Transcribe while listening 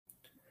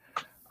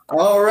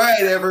All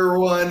right,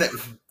 everyone,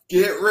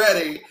 get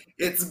ready.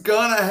 It's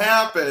gonna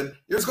happen.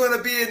 There's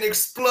gonna be an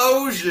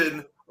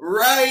explosion,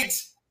 right?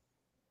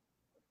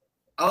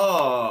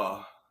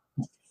 Oh,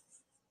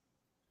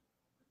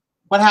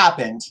 What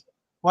happened?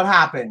 What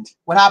happened?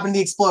 What happened to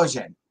the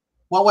explosion?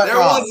 What went there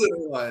wrong?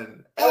 wasn't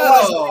one at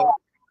What was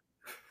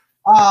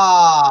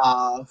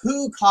all.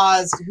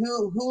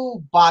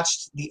 who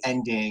botched the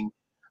ending?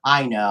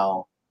 I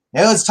know.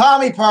 It was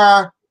Tommy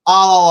Purr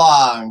all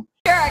along.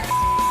 You're a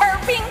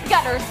burping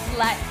gutter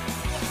slut.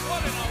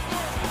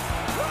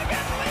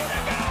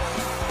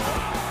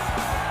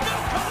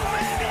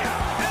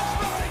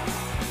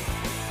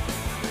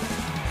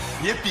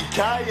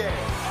 Yippee-ki-yay!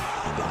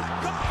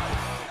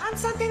 I'm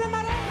something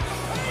about it.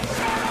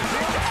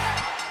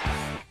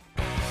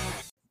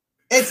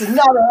 It's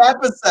another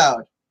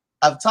episode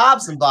of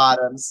Tops and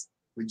Bottoms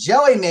with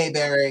Joey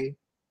Mayberry,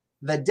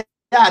 the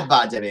dad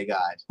bod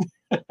demigod.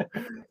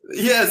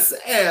 Yes,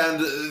 and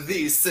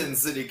the Sin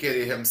City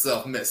Kitty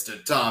himself,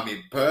 Mr.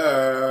 Tommy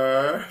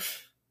Purr.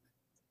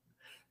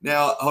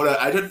 Now, hold on.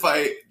 I did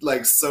fight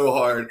so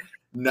hard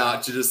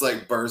not to just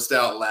burst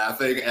out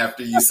laughing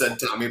after you said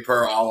Tommy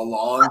Purr all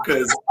along,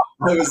 because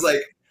I was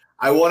like,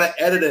 I want to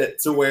edit it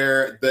to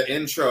where the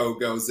intro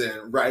goes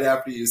in right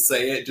after you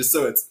say it, just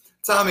so it's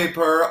Tommy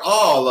Purr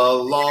all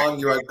along.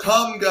 You're a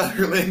cum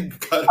gutterling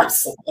gutter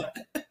slut.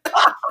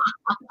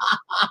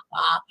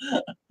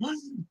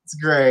 It's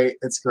great.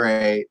 It's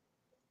great.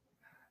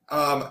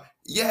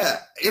 Yeah,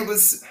 it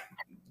was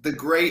the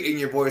great in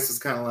your voice was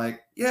kind of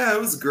like, yeah, it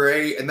was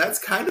great. And that's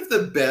kind of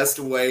the best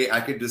way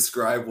I could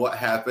describe what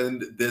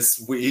happened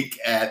this week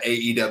at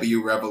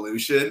AEW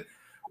Revolution,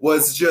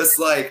 was just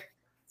like,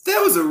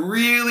 that was a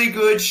really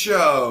good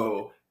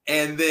show.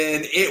 And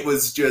then it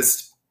was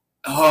just,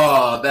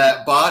 oh,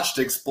 that botched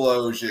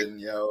explosion,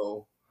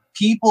 yo.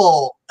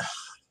 People,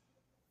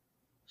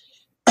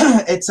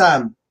 it's,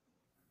 the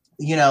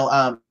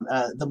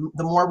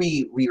more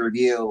we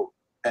review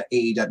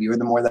AEW, or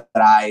the more that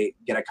I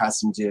get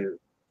accustomed to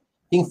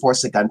being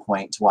forced at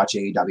gunpoint to watch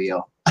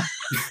AEW,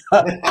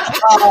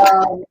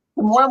 the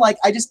more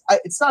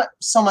it's not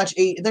so much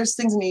there's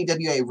things in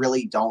AEW I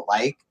really don't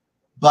like,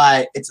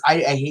 but I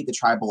hate the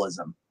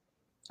tribalism.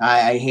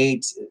 I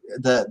hate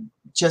the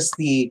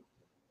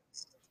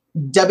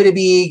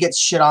WWE gets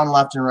shit on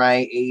left and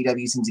right.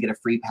 AEW seems to get a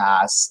free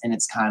pass, and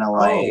it's kind of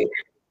like,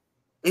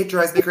 it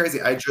drives me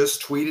crazy. I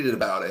just tweeted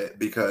about it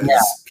because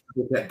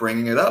people kept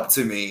bringing it up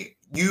to me.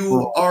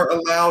 You are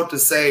allowed to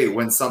say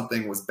when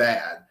something was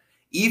bad,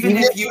 even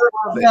if you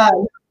love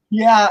it.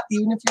 Yeah,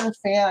 even if you're a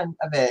fan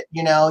of it,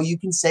 you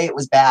can say it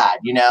was bad,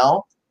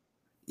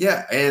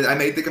 Yeah, and I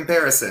made the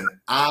comparison.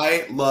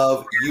 I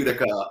love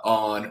Utica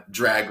on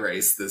Drag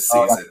Race this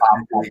season.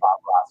 Bob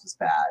Ross was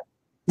bad.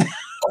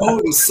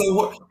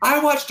 So I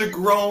watched a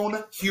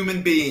grown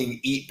human being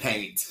eat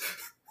paint.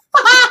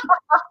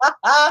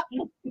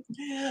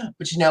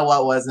 But you know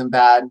what wasn't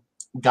bad?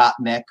 Got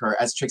Mick, or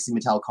as Trixie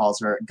Mattel calls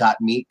her, Got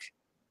Meek.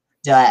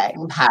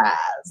 Dang,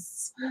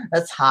 pass.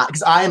 That's hot.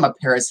 Because I am a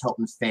Paris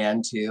Hilton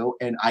fan too,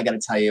 and I gotta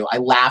tell you, I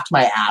laughed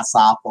my ass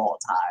off all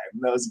the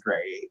time. That was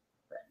great.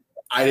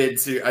 I did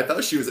too. I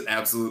thought she was an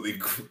absolutely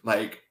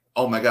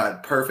oh my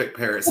god, perfect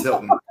Paris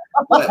Hilton.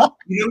 But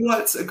you know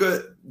what's a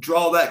good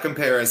draw that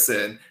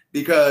comparison?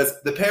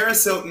 Because the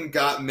Paris Hilton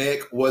Got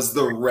Mick was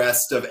the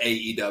rest of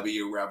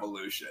AEW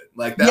Revolution.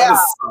 That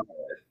was solid.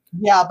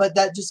 Yeah, but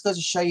that just goes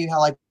to show you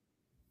how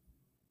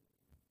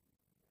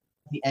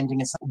the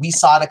ending is. We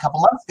saw it a couple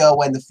months ago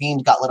when The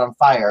Fiend got lit on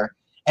fire,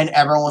 and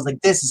everyone was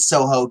like, "This is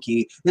so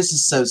hokey. This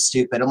is so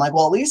stupid." I'm like,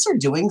 well, at least they're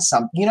doing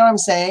something. You know what I'm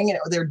saying?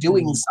 They're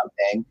doing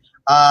something.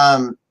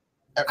 I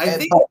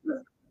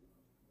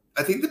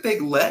think the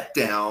big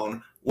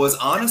letdown was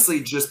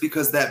honestly just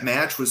because that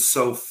match was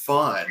so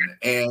fun.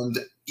 And,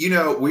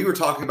 we were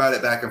talking about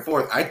it back and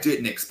forth. I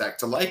didn't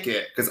expect to like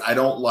it because I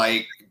don't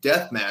like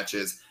death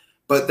matches.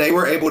 But they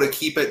were able to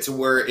keep it to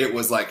where it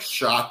was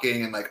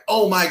shocking and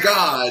oh my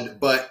God,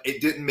 but it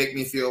didn't make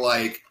me feel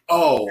like,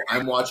 oh,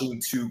 I'm watching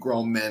two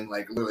grown men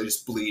literally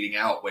just bleeding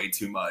out way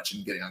too much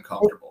and getting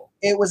uncomfortable.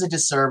 It was a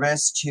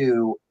disservice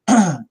to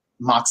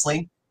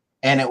Moxley,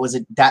 and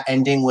that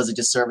ending was a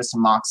disservice to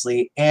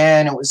Moxley,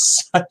 and it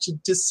was such a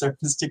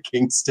disservice to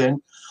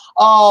Kingston.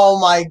 Oh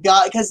my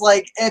God, because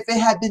if it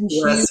had been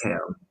huge,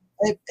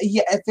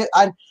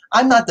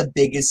 I'm not the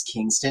biggest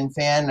Kingston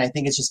fan, and I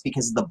think it's just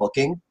because of the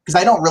booking, because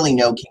I don't really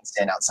know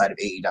Kingston outside of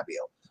AEW.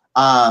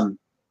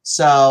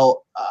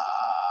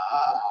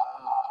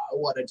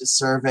 What a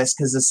disservice,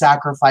 because the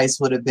sacrifice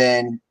would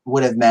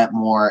have meant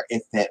more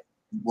if it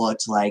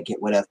looked like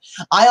it would have.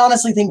 I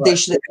honestly think they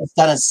should have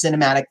done a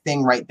cinematic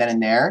thing right then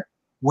and there,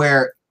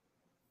 where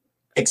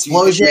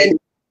explosion,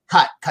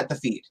 cut the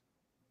feed.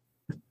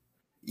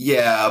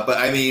 Yeah, but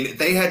I mean,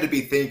 they had to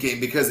be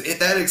thinking, because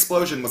that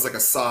explosion was a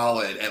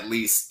solid at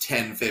least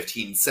 10,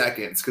 15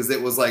 seconds, because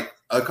it was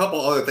a couple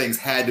other things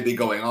had to be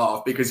going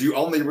off, because you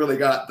only really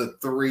got the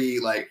three,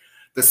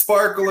 the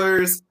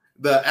sparklers,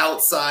 the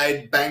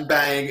outside bang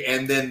bang,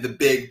 and then the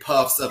big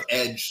puffs of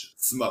edge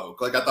smoke.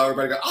 I thought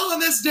everybody go, on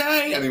this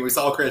day. I mean, we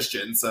saw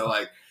Christian, so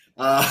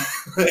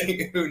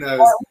Like, who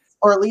knows?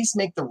 Or at least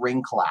make the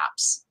ring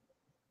collapse.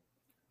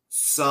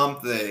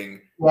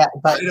 Something. Yeah,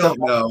 but I don't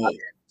know.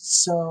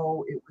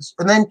 So it was,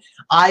 and then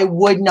I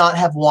would not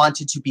have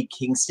wanted to be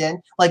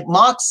Kingston. Like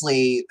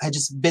Moxley had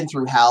just been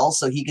through hell,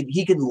 so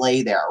he could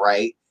lay there,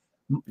 right?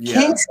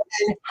 Yeah.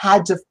 Kingston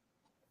had to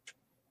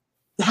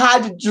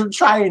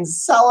try and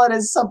sell it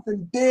as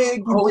something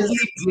big. Oh, he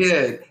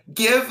did.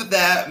 Give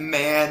that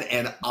man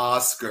an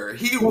Oscar.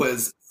 He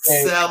was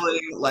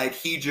selling like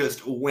he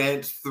just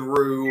went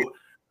through.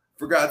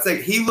 For God's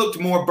sake, he looked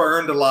more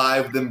burned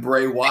alive than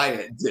Bray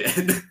Wyatt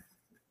did.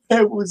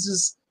 It was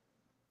just,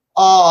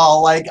 oh,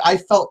 like I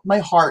felt my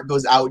heart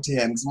goes out to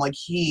him because I'm like,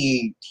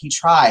 he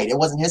tried. It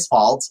wasn't his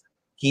fault.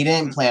 He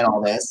didn't plan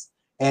all this.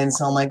 And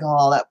so I'm like,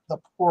 oh, the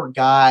poor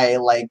guy.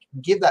 Like,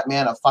 give that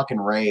man a fucking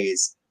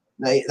raise.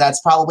 That's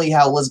probably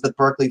how Elizabeth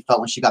Berkley felt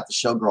when she got the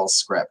Showgirls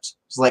script.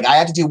 She's like, I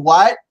have to do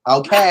what?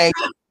 Okay,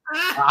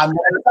 I'm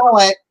gonna sell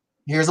it.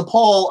 Here's a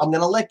poll. I'm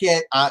gonna lick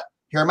it.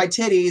 Here are my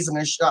titties.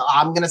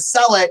 I'm gonna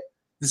sell it.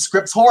 The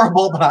script's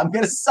horrible, but I'm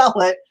gonna sell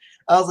it.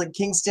 I was like,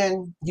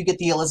 Kingston, you get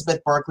the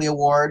Elizabeth Berkley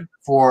Award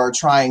for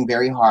trying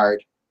very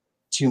hard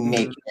to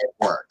make it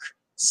work.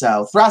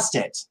 So thrust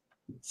it.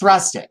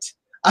 Thrust it.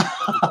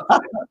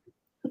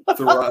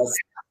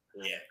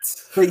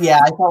 But yeah,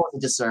 I thought it was a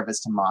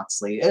disservice to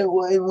Moxley,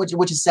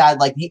 which is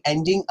sad. Like the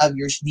ending and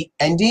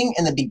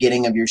the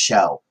beginning of your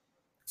show.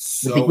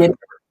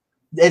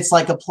 It's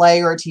like a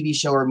play or a TV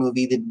show or a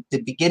movie.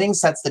 The beginning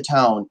sets the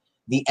tone.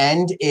 The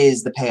end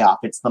is the payoff.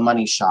 It's the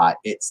money shot.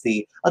 It's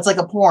like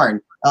a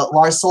porn.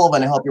 Lars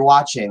Sullivan, I hope you're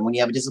watching. When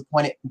you have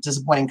a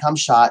disappointing cum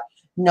shot,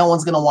 no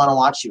one's gonna want to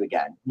watch you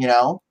again. You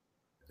know?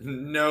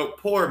 No,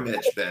 poor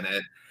Mitch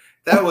Bennett.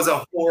 That was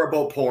a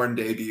horrible porn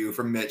debut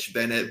from Mitch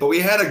Bennett, but we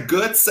had a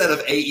good set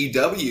of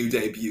AEW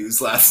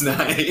debuts last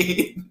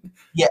night.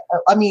 Yeah,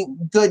 I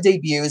mean, good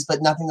debuts,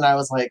 but nothing that I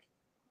was like,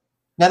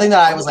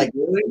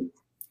 really?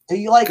 Do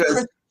you like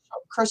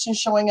Christian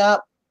showing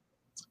up?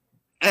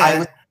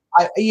 I'm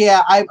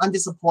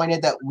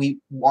disappointed that we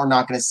are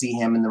not going to see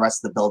him in the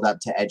rest of the build up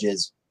to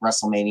Edge's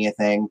WrestleMania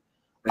thing.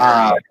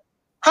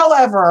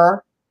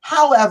 However,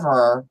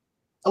 a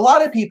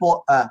lot of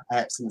people, I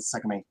have seen the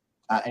second me.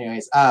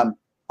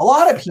 A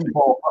lot of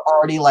people are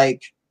already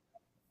like,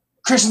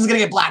 Christian's going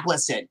to get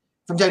blacklisted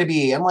from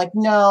WWE. I'm like,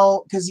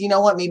 no, because you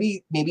know what?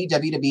 Maybe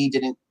WWE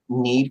didn't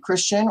need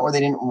Christian or they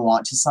didn't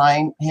want to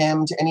sign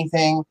him to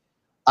anything.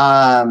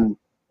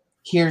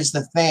 Here's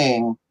the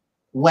thing.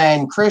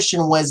 When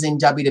Christian was in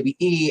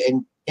WWE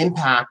and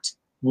Impact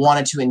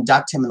wanted to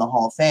induct him in the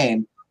Hall of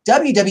Fame,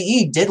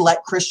 WWE did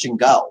let Christian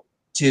go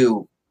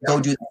to go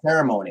do the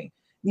ceremony.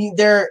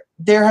 There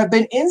have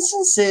been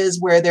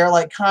instances where they're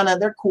like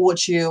they're cool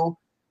with you.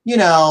 You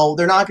know,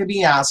 they're not going to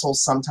be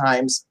assholes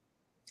sometimes.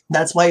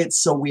 That's why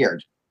it's so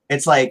weird.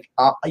 It's like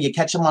you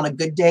catch them on a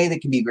good day, they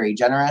can be very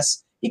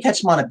generous. You catch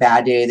them on a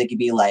bad day, they can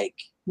be like,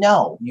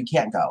 no, you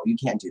can't go. You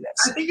can't do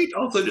this. I think it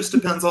also just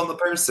depends on the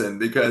person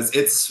because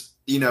it's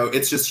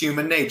just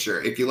human nature.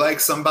 If you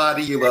like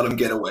somebody, you let them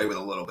get away with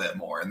a little bit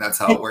more, and that's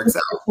how it works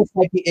out. It's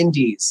like the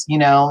indies, you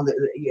know.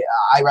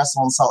 I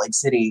wrestle in Salt Lake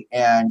City,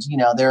 and you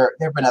know there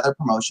have been other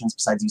promotions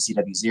besides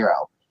UCW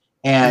Zero,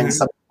 and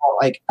some people are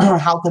like,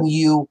 how come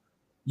you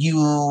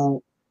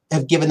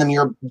have given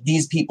them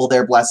these people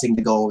their blessing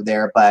to go over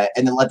there,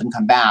 and then let them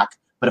come back.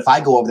 But if I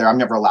go over there, I'm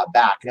never allowed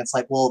back. And it's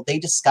like, well, they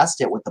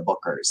discussed it with the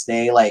bookers.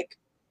 They like,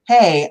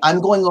 hey,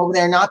 I'm going over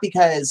there not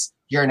because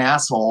you're an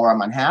asshole or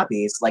I'm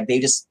unhappy. It's like they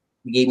just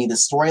gave me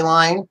this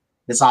storyline,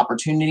 this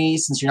opportunity.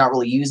 Since you're not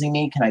really using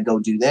me, can I go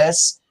do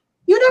this?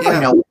 You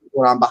never know what's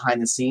going on behind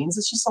the scenes.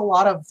 It's just a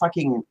lot of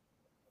fucking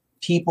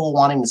people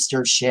wanting to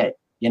stir shit,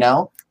 you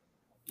know?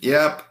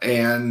 Yep.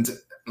 And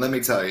let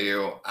me tell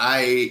you,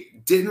 I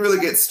didn't really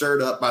get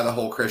stirred up by the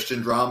whole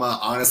Christian drama.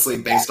 Honestly,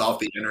 based off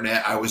the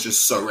internet, I was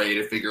just so ready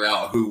to figure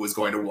out who was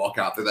going to walk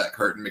out through that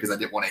curtain because I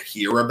didn't want to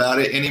hear about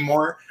it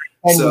anymore.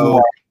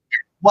 So,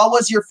 what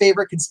was your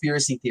favorite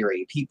conspiracy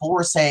theory? People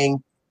were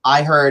saying,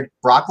 I heard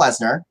Brock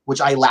Lesnar,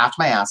 which I laughed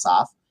my ass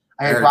off.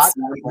 I heard Brock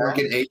Lesnar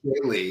and AJ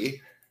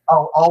Lee.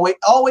 Oh,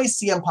 always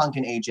CM Punk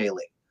and AJ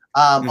Lee.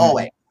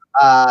 Always.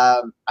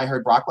 I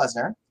heard Brock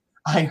Lesnar.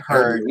 I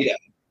heard Lita.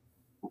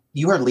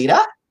 You heard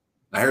Lita?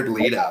 I heard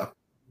Lita.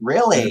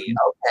 Really?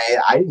 Okay,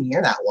 I didn't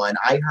hear that one.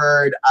 I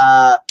heard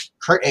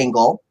Kurt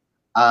Angle.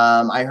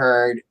 I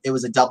heard it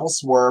was a double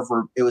swerve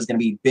where it was going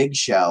to be Big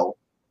Show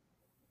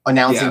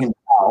announcing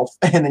himself,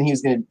 and then he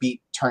was going to be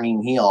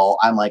turning heel.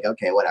 I'm like,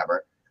 okay,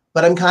 whatever.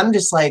 But I'm kind of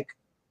just like,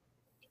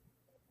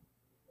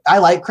 I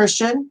like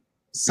Christian,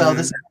 so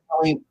this is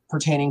really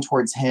pertaining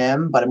towards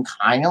him, but I'm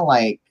kind of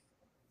like,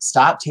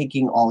 stop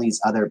taking all these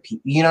other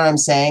people. You know what I'm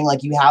saying?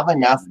 Like, you have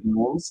enough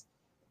moves.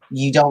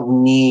 You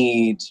don't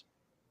need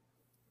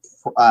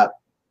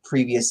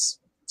previous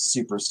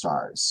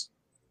superstars.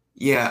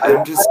 Yeah,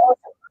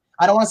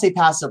 I don't want to say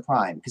past their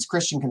prime because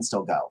Christian can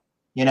still go,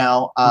 you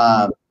know.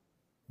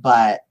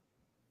 But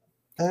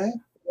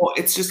Well,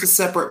 it's just a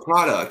separate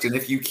product. And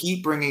if you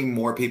keep bringing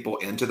more people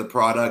into the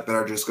product that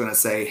are just going to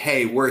say,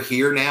 hey, we're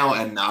here now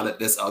and not at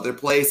this other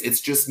place, it's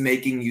just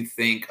making you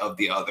think of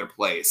the other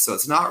place. So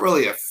it's not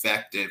really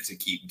effective to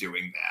keep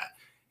doing that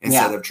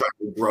instead of trying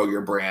to grow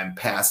your brand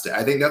past it.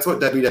 I think that's what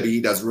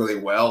WWE does really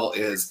well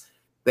is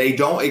they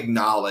don't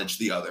acknowledge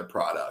the other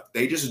product.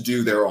 They just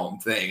do their own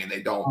thing and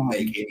they don't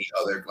make any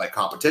other like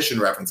competition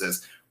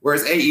references.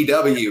 Whereas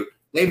AEW,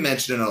 they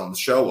mention it on the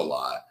show a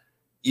lot.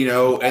 You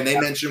know, and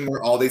they mention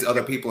where all these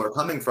other people are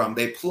coming from.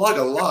 They plug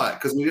a lot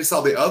because we just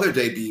saw the other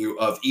debut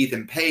of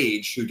Ethan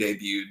Page, who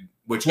debuted,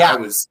 which I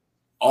was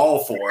all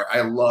for. I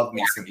love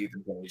me some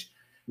Ethan Page.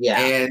 Yeah.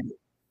 And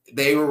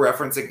they were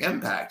referencing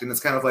Impact. And it's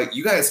kind of like,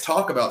 you guys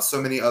talk about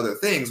so many other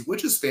things,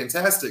 which is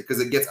fantastic because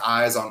it gets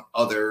eyes on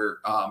other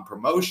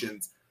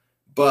promotions.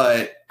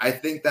 But I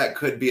think that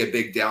could be a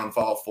big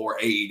downfall for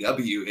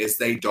AEW is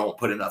they don't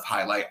put enough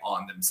highlight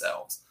on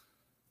themselves.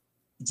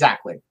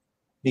 Exactly.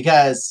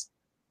 Because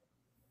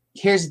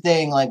here's the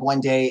thing, like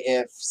one day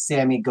if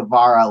Sammy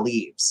Guevara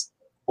leaves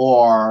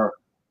or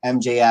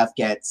MJF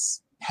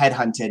gets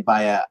headhunted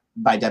by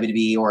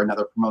WWE or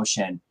another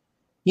promotion,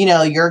 you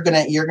know, they're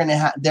gonna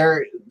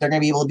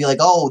be able to be like,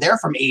 oh, they're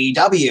from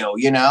AEW,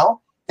 you know?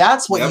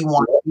 That's what you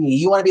want to be.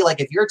 You want to be like,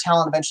 if your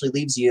talent eventually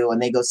leaves you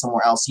and they go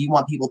somewhere else, you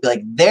want people to be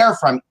like, they're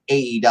from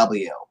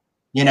AEW,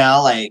 you know,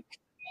 like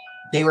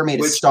they were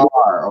made a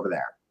star over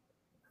there.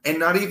 And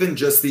not even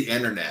just the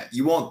internet.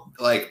 You want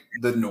like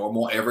the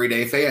normal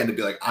everyday fan to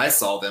be like, I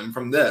saw them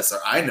from this, or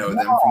I know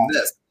them from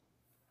this.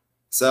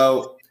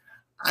 So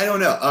I don't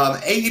know.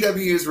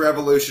 AEW's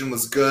Revolution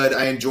was good.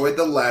 I enjoyed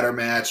the ladder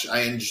match.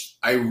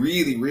 I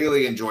really,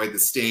 really enjoyed the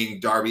Sting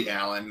Darby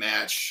Allin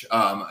match.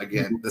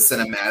 Again, the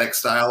cinematic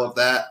style of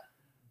that.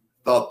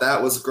 Thought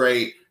that was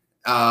great.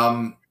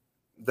 The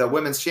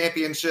Women's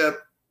Championship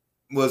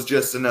was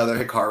just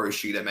another Hikaru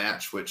Shida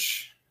match,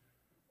 which...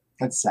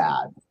 It's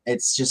sad.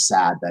 It's just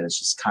sad that it's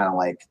just kind of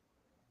like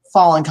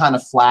falling kind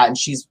of flat. And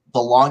she's the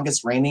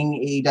longest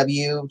reigning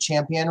AEW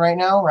champion right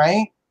now,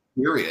 right?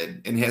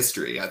 Period in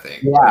history, I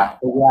think. Yeah,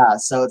 yeah.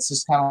 So it's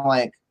just kind of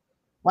like,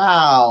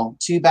 wow,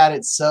 too bad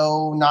it's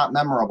so not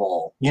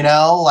memorable, you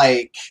know?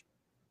 Like,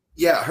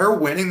 yeah, her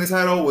winning the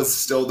title was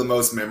still the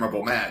most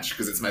memorable match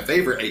because it's my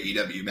favorite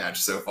AEW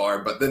match so far.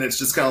 But then it's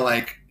just kind of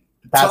like,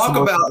 talk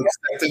about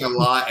expecting a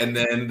lot, and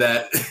then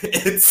that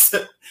it's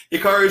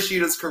Hikaru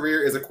Shida's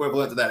career is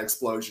equivalent to that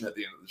explosion at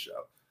the end of the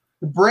show.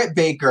 Britt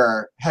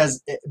Baker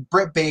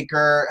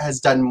has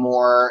done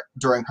more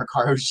during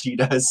Hikaru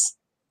Shida's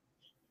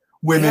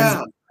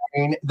women's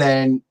reign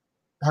than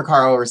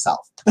Hikaru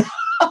herself.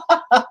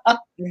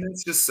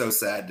 It's just so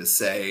sad to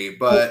say,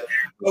 but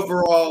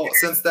overall,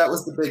 since that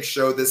was the big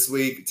show this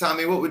week,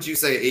 Tommy, what would you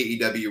say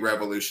AEW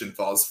Revolution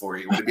falls for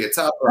you? Would it be a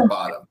top or a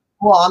bottom?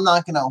 Well, I'm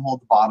not going to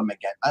hold the bottom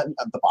again. I'm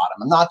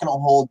not going to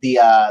hold the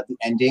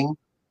ending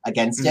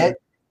against it.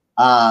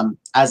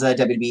 As a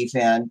WWE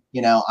fan,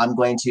 you know, I'm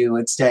going to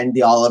extend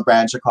the olive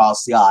branch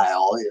across the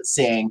aisle,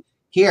 saying,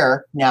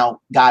 "Here now,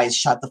 guys,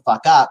 shut the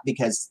fuck up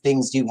because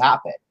things do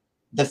happen."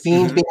 The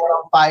Fiend being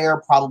on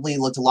fire probably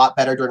looked a lot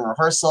better during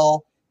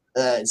rehearsal.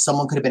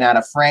 Someone could have been out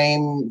of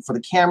frame for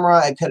the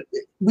camera.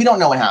 We don't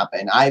know what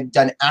happened. I've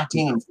done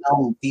acting and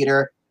film and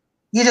theater.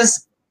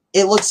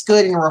 It looks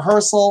good in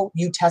rehearsal.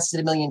 You test it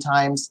a million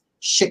times.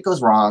 Shit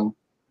goes wrong.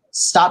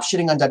 Stop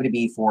shitting on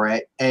WWE for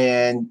it.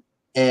 And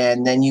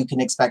then you can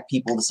expect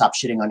people to stop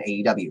shitting on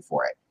AEW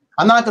for it.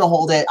 I'm not going to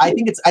hold it. I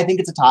think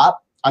it's a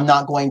top. I'm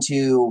not going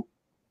to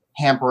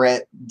hamper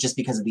it just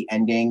because of the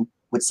ending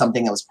with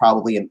something that was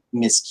probably a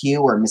miscue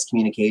or a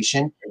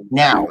miscommunication.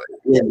 Now,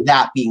 with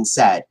that being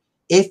said,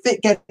 if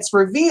it gets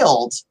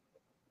revealed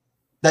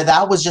that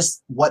that was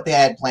just what they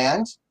had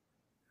planned.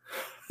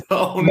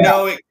 Oh,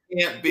 no, it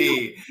can't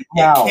be.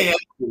 No, it can't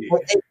be.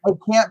 It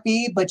can't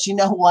be, but you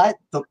know what?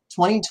 The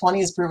 2020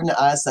 has proven to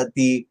us that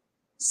the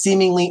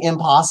seemingly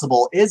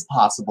impossible is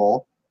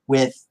possible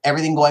with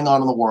everything going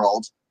on in the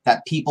world,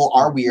 that people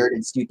are weird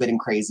and stupid and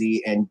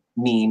crazy and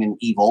mean and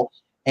evil.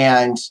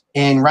 And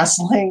in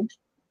wrestling,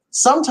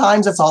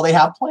 sometimes that's all they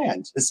have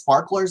planned is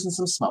sparklers and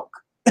some smoke.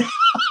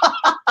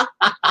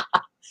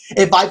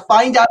 If I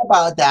find out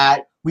about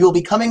that, we will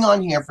be coming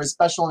on here for a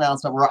special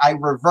announcement where I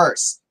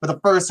reverse, for the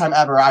first time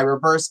ever, I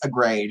reverse a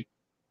grade.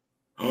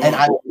 And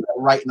I will put it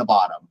right in the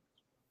bottom.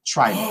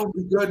 Try me. Oh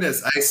my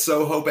goodness. I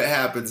so hope it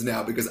happens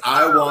now because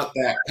I want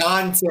that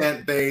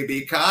content,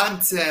 baby.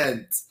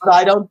 Content. But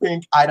I don't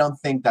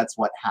think that's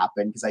what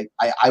happened because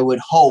I would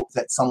hope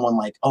that someone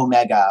like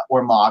Omega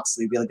or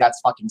Moxley would be like, that's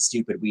fucking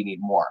stupid. We need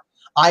more.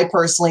 I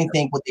personally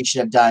think what they should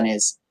have done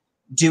is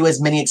do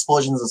as many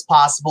explosions as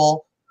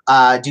possible.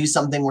 Do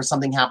something where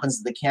something happens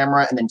to the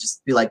camera and then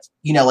just be like,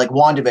 you know, like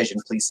WandaVision,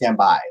 please stand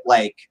by.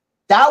 Like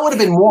that would have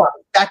been more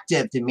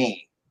effective to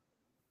me.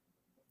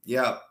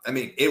 Yeah, I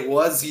mean, it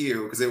was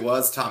you because it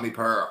was Tommy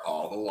Purr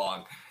all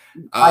along.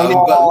 I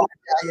know,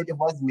 it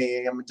was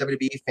me. I'm a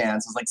WWE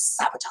fan, so it's like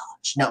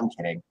sabotage. No, I'm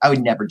kidding. I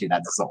would never do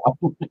that to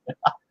someone.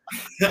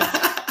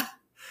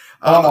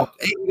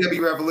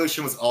 AEW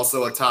Revolution was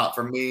also a top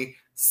for me.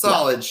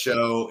 Solid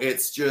show.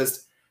 It's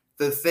just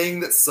the thing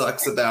that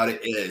sucks about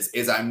it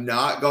is I'm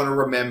not going to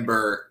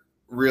remember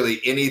really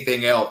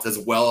anything else as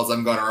well as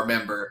I'm going to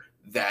remember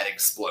that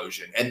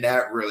explosion. And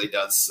that really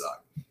does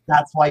suck.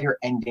 That's why you're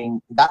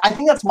ending. I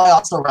think that's why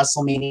also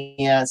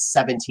WrestleMania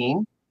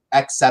 17,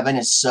 X7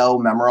 is so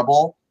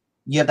memorable.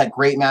 You have that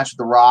great match with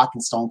The Rock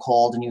and Stone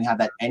Cold, and you have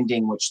that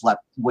ending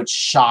which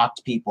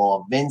shocked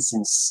people. Vince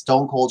and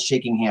Stone Cold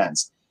shaking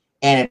hands,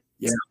 and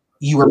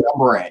you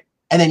remember it,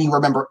 and then you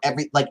remember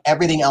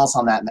everything else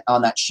on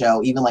that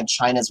show, even like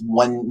China's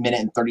 1 minute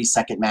and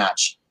 30-second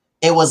match.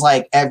 It was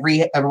like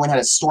everyone had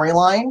a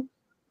storyline.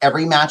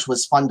 Every match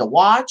was fun to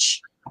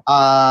watch,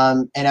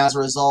 and as a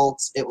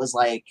result, it was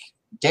like,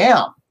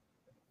 damn,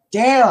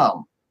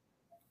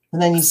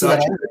 and then you see that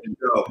ending.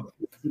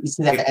 You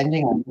see that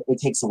ending, and it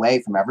takes away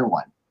from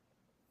everyone.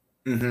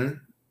 Mm-hmm.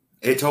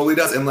 It totally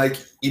does. And like,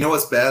 you know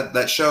what's bad?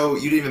 That show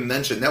you didn't even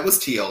mention, that was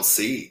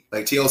TLC,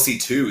 like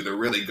TLC 2, the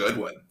really good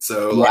one.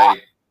 So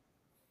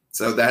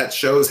so that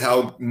shows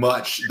how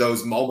much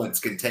those moments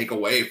can take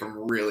away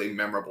from really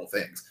memorable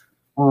things.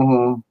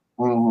 Mm-hmm.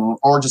 Mm-hmm.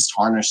 Or just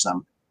tarnish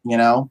them, you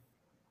know?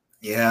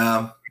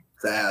 Yeah.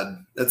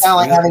 Sad. That's kind of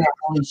like having a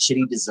really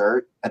shitty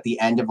dessert at the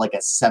end of like a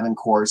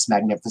 7-course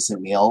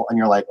magnificent meal, and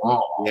you're like,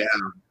 oh. Yeah.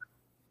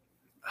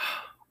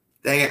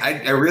 Dang it.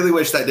 I really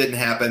wish that didn't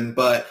happen,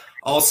 but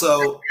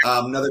also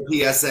another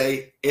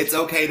PSA, it's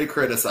okay to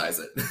criticize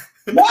it.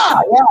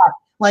 yeah.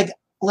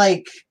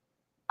 Like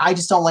I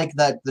just don't like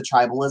the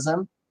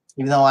tribalism.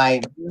 Even though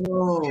I'm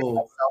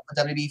myself a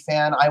WWE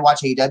fan, I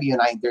watch AEW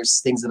and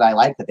there's things that I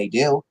like that they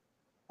do.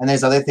 And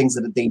there's other things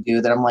that they do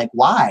that I'm like,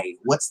 why?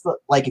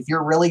 If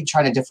you're really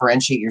trying to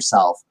differentiate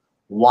yourself,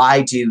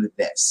 why do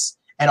this?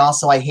 And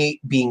also I hate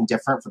being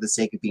different for the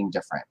sake of being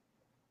different.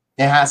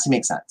 It has to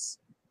make sense.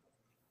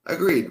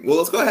 Agreed. Well,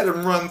 let's go ahead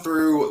and run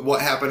through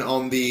what happened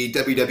on the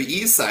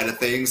WWE side of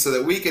things so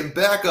that we can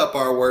back up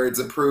our words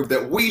and prove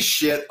that we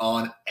shit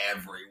on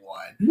everyone.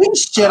 We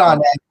shit on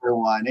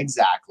everyone,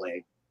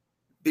 exactly.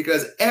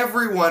 Because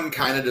everyone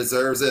kind of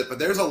deserves it, but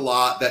there's a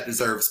lot that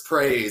deserves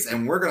praise,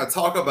 and we're going to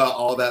talk about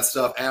all that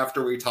stuff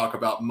after we talk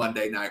about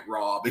Monday Night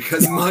Raw,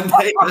 because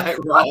Monday Night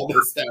Raw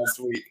this past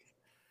week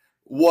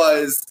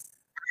was,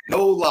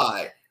 no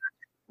lie,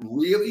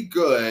 really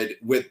good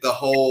with the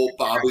whole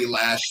Bobby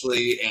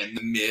Lashley and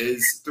The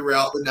Miz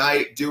throughout the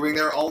night doing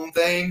their own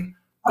thing.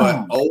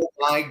 But oh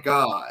my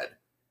God,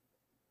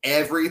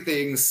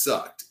 everything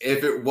sucked.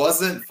 If it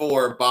wasn't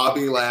for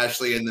Bobby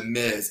Lashley and The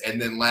Miz,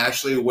 and then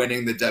Lashley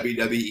winning the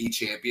WWE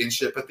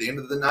Championship at the end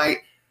of the night,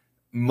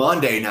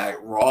 Monday Night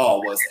Raw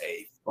was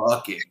a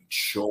fucking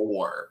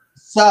chore.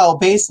 So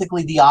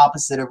basically the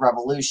opposite of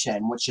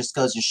Revolution, which just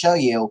goes to show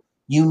you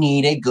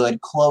need a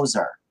good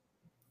closer.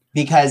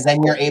 Because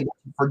then you're able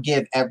to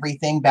forgive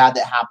everything bad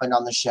that happened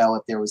on the show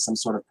if there was some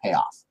sort of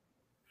payoff.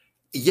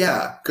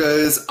 Yeah,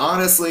 because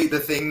honestly, the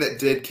thing that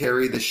did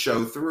carry the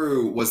show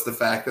through was the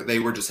fact that they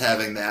were just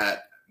having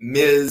that.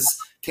 Miz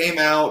came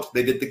out,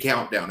 they did the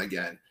countdown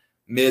again.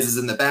 Miz is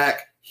in the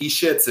back, he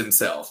shits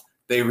himself.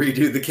 They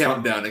redo the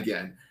countdown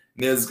again.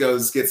 Miz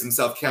gets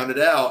himself counted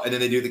out, and then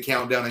they do the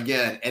countdown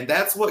again. And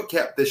that's what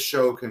kept this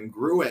show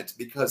congruent,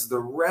 because the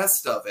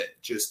rest of it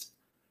just,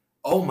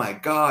 oh my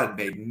God,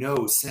 made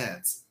no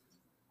sense.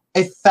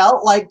 It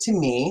felt like, to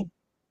me,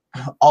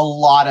 a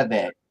lot of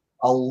it,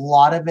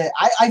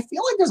 I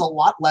feel like there's a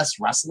lot less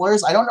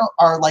wrestlers. I don't know,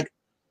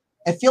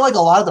 I feel like a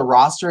lot of the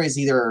roster is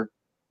either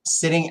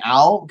sitting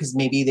out because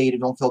maybe they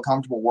don't feel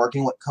comfortable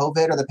working with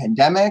COVID or the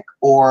pandemic,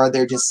 or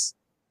they're just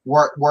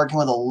working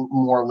with a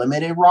more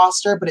limited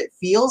roster. But it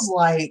feels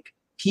like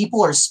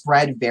people are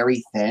spread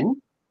very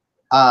thin.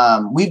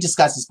 We've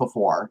discussed this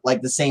before,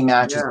 like the same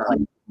matches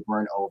playing over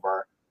and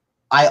over.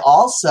 I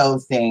also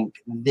think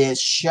this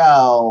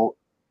show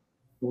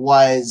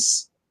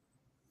was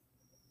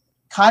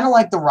kind of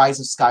like the Rise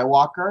of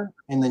Skywalker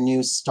in the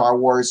new Star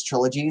Wars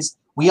trilogies.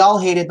 We all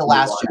hated The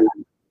Last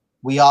Jedi.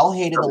 We all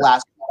hated The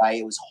Last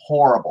Jedi. It was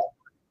horrible.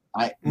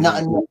 I'm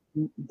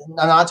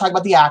not talking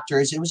about the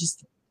actors. It was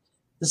just,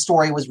 the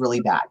story was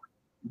really bad.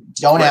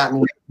 Don't at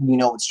me. You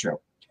know it's true.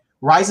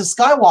 Rise of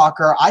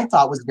Skywalker, I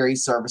thought, was very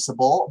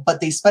serviceable, but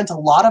they spent a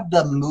lot of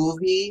the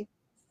movie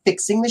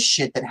fixing the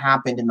shit that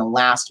happened in the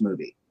last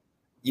movie.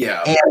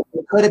 Yeah. And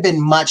it could have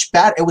been much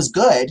better. It was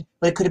good,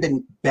 but it could have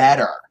been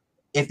better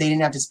if they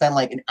didn't have to spend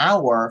like an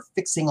hour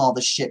fixing all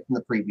the shit from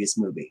the previous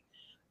movie.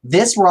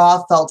 This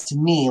Raw felt to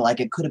me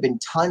like it could have been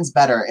tons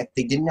better if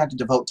they didn't have to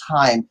devote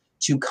time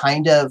to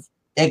kind of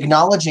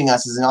acknowledging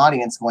us as an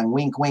audience, going,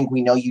 wink, wink,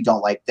 we know you don't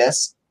like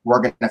this.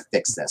 We're going to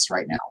fix this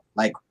right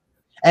now.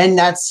 And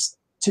that's,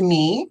 to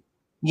me,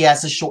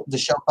 yes, the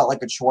show felt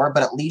like a chore,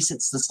 but at least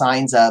it's the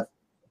signs of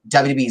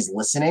WWE's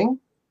listening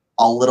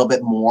a little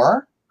bit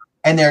more.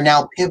 And they're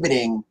now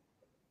pivoting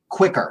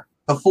quicker.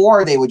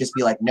 Before, they would just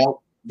be like,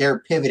 nope, they're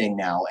pivoting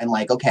now. And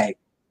like, okay,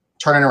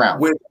 turn it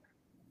around.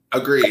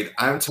 Agreed.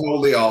 I'm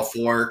totally all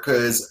for,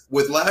 because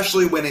with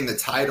Lashley winning the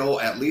title,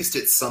 at least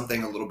it's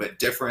something a little bit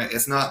different.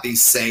 It's not the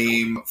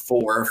same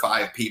 4 or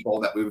 5 people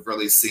that we've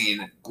really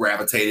seen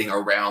gravitating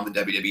around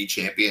the WWE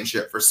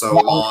Championship for so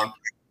long.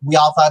 We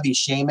all thought it'd be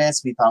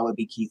Sheamus. We thought it would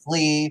be Keith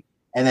Lee.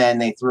 and then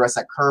they threw us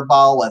a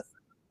curveball with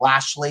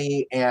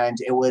Lashley, and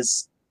it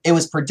was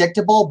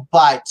predictable,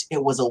 but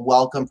it was a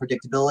welcome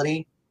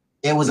predictability.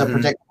 It was a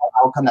predictable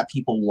outcome that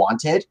people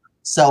wanted.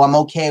 So I'm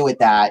okay with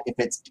that if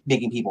it's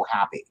making people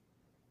happy.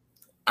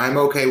 I'm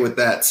okay with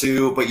that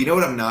too, but you know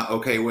what I'm not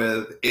okay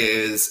with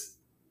is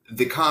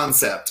the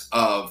concept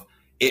of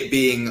it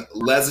being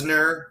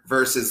Lesnar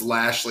versus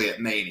Lashley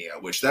at Mania,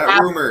 which that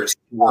rumor is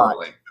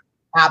swirling.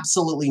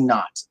 Absolutely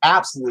not.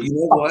 Absolutely.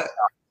 You know what?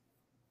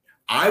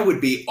 I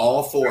would be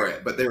all for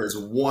it, but there is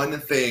one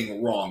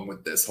thing wrong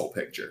with this whole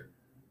picture.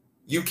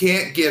 You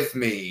can't give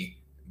me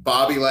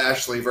Bobby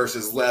Lashley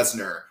versus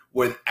Lesnar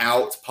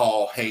without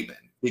Paul Heyman,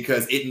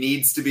 because it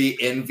needs to be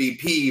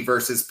MVP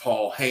versus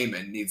Paul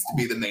Heyman. It needs to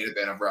be the main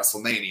event of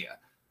WrestleMania.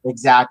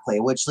 Exactly,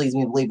 which leads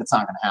me to believe it's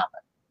not going to happen.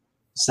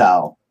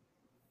 So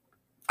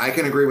I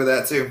can agree with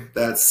that too.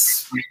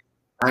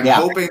 I'm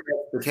hoping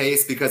that's the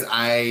case, because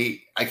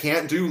I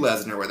can't do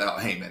Lesnar without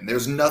Heyman.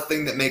 There's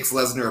nothing that makes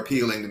Lesnar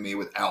appealing to me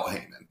without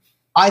Heyman.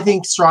 I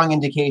think strong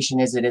indication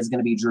is it is going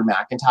to be Drew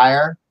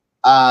McIntyre,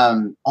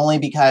 only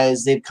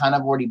because they've kind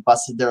of already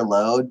busted their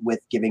load with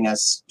giving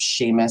us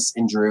Sheamus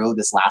and Drew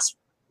this last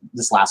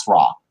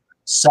Raw.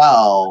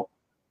 So,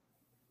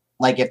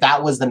 like, if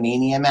that was the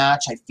Mania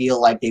match, I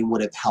feel like they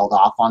would have held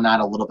off on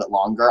that a little bit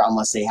longer,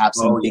 unless they have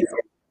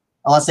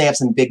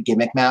some big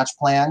gimmick match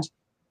planned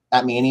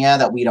at Mania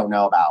that we don't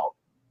know about.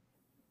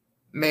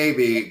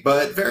 Maybe,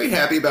 but very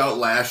happy about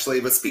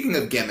Lashley. But speaking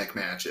of gimmick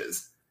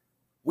matches,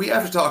 we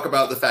have to talk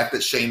about the fact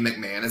that Shane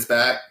McMahon is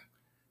back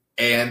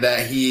and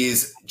that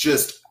he's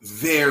just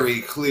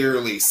very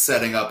clearly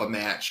setting up a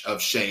match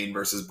of Shane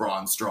versus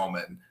Braun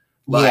Strowman.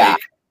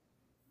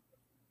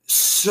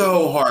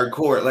 So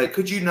hardcore. Like,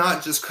 could you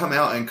not just come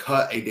out and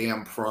cut a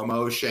damn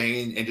promo,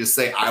 Shane, and just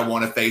say, I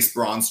want to face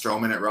Braun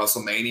Strowman at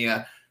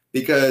WrestleMania?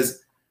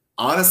 Because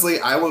honestly,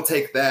 I will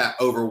take that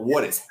over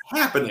what is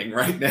happening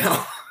right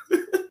now.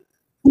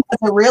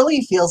 It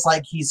really feels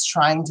like he's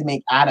trying to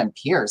make Adam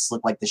Pearce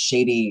look like the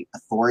shady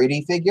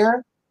authority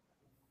figure,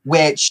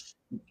 which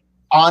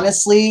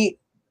honestly,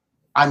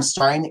 I'm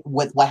starting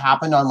with what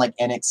happened on like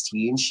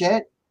NXT and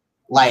shit.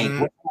 Like,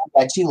 which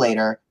I'll get to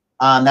later.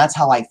 That's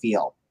how I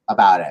feel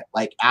about it.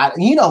 Like,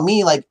 you know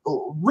me, like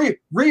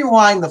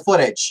rewind the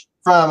footage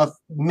from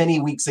many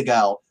weeks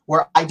ago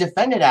where I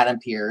defended Adam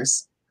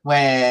Pearce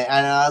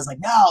and I was like,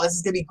 no, this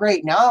is gonna be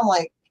great. Now I'm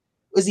like,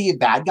 is he a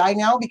bad guy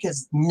now?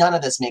 Because none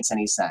of this makes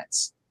any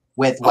sense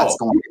with what's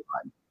going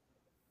on.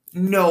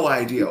 No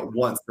idea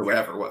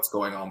whatsoever what's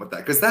going on with that.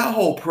 Because that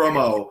whole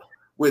promo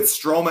with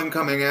Strowman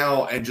coming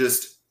out and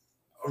just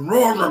Shane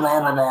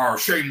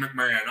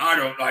McMahon, I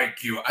don't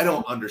like you. I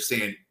don't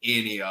understand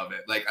any of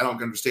it. Like, I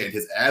don't understand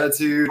his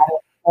attitude.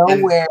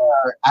 Nowhere.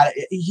 I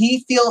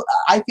feel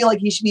like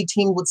he should be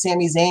teamed with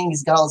Sami Zayn.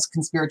 He's got all this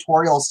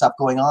conspiratorial stuff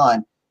going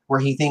on where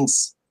he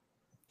thinks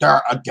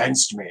they're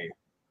against me.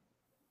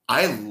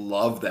 I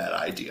love that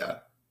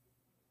idea.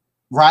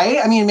 Right?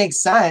 I mean, it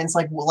makes sense.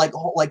 Like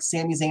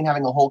Sami Zayn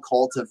having a whole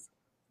cult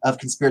of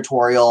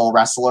conspiratorial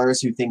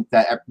wrestlers who think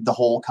that the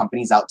whole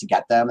company's out to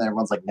get them, and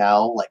everyone's like,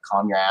 no, like,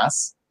 calm your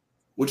ass.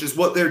 Which is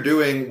what they're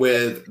doing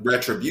with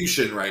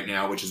Retribution right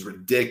now, which is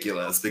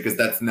ridiculous because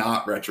that's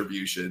not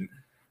Retribution.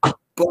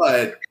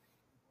 But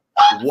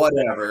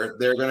whatever,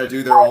 they're gonna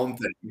do their own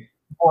thing.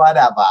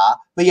 Whatever.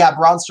 But yeah,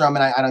 Braun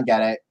Strowman, I don't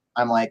get it.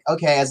 I'm like,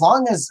 okay, as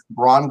long as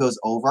Braun goes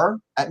over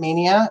at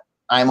Mania,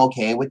 I'm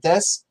okay with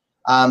this.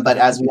 But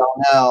as we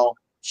all know,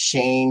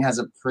 Shane has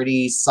a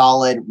pretty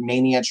solid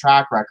Mania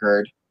track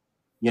record.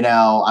 You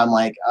know, I'm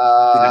like,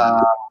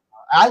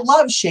 I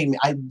love Shane.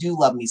 I do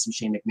love me some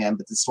Shane McMahon,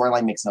 but the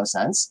storyline makes no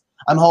sense.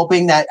 I'm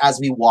hoping that as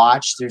we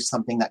watch, there's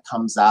something that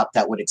comes up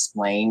that would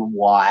explain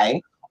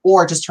why,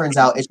 or it just turns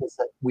out it's just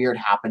a weird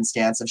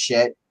happenstance of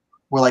shit.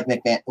 We're like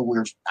McMahon.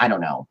 I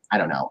don't know.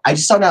 I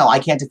just don't know. I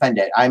can't defend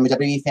it. I'm a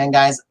WWE fan,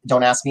 guys.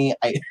 Don't ask me.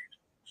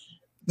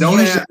 Don't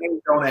ask me.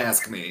 Don't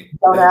ask me.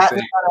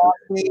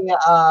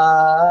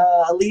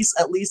 At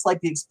least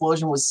like the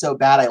explosion was so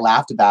bad, I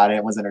laughed about it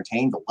and was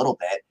entertained a little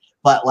bit.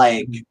 But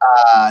like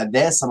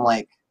this, I'm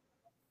like,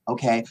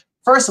 okay.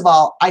 First of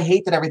all, I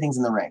hate that everything's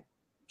in the ring.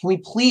 Can we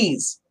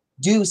please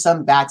do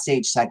some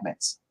backstage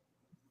segments,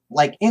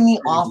 like in the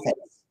office?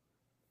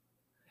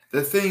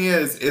 The thing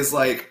is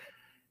like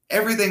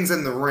everything's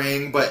in the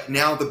ring, but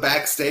now the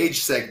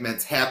backstage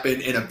segments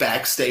happen in a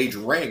backstage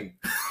ring.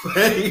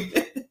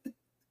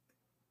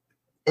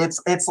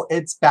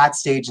 It's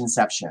backstage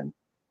inception.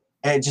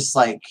 And just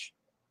like,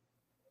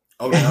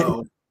 oh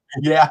no.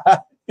 Yeah.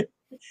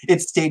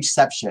 It's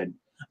stageception.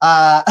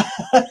 I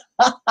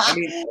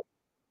mean,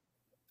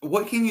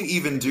 what can you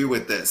even do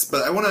with this?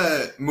 But I want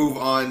to move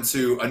on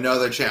to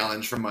another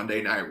challenge from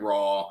Monday Night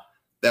Raw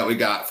that we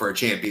got for a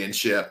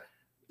championship.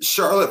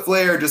 Charlotte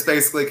Flair just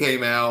basically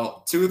came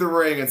out to the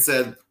ring and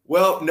said,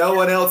 well, no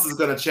one else is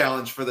going to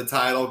challenge for the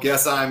title.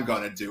 Guess I'm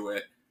going to do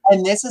it.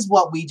 And this is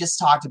what we just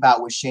talked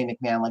about with Shane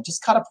McMahon. Like,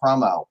 just cut a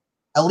promo.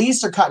 At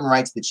least they're cutting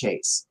right to the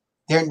chase.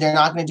 They're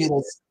not going to do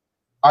this.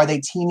 Are they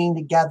teaming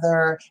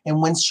together?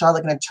 And when's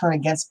Charlotte going to turn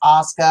against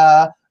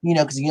Asuka? You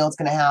know, because you know what's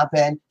going to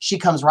happen. She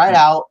comes right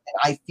out, and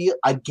I feel,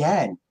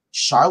 again,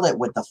 Charlotte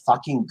with the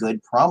fucking good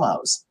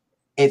promos.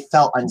 It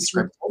felt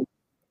unscripted.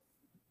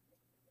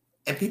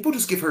 And people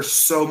just give her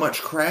so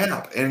much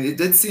crap, and it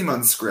did seem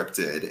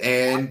unscripted.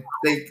 And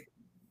they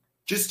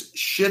just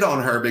shit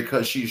on her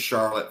because she's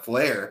Charlotte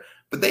Flair.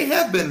 But they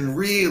have been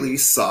really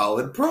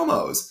solid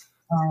promos.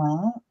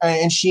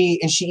 And she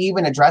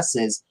even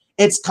addresses,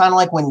 it's kind of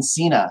like when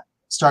Cena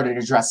started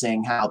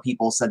addressing how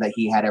people said that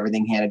he had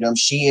everything handed to him.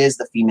 She is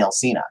the female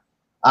Cena.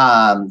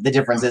 The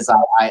difference is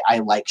I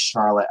like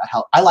Charlotte.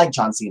 I like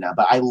John Cena,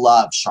 but I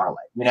love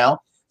Charlotte, you know?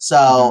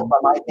 So, but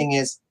my thing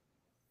is,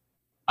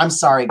 I'm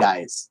sorry,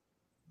 guys.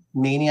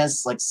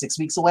 Mania's like 6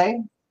 weeks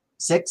away.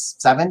 6,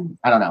 7?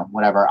 I don't know.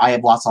 Whatever. I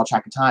have lost all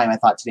track of time. I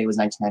thought today was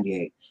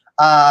 1998.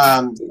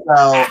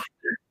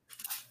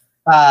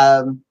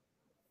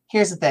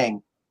 Here's the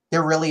thing.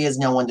 There really is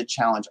no one to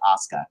challenge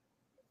Asuka.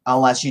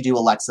 Unless you do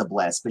Alexa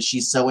Bliss, but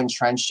she's so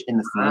entrenched in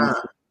the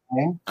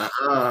theme.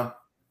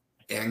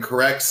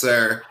 Incorrect,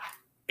 sir.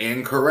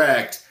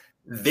 Incorrect.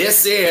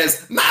 This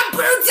is my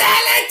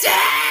brutality.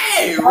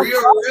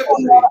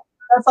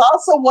 That's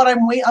also what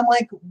I'm waiting. I'm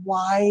like,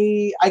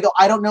 why? I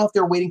don't know if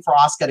they're waiting for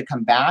Asuka to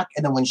come back,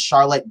 and then when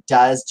Charlotte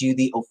does do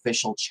the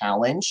official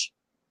challenge,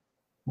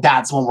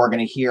 that's when we're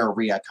gonna hear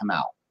Rhea come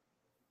out.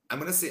 I'm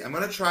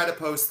gonna try to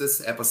post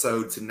this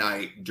episode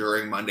tonight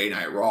during Monday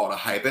Night Raw to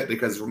hype it,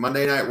 because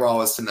Monday Night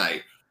Raw is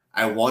tonight.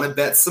 I want to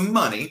bet some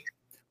money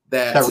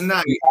that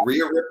tonight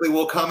Rhea Ripley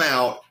will come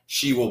out.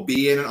 She will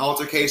be in an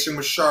altercation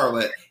with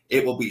Charlotte.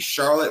 It will be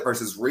Charlotte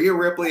versus Rhea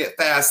Ripley at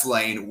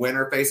Fastlane.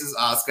 Winner faces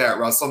Asuka at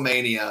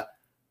WrestleMania.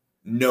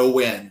 No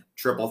win.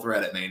 Triple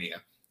threat at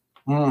Mania.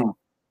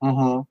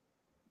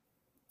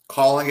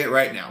 Calling it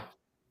right now.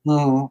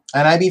 And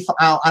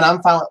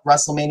I'm fine with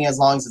WrestleMania as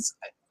long as it's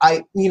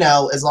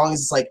as long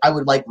as it's like, I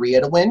would like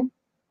Rhea to win,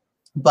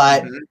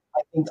 but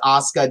I think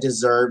Asuka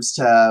deserves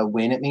to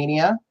win at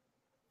Mania.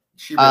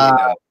 She really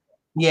does.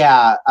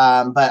 Yeah,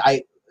 but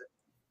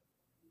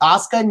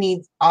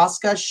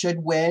Asuka should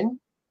win,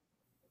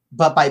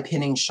 but by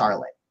pinning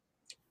Charlotte.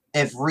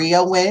 If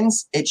Rhea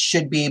wins, it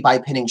should be by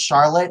pinning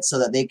Charlotte so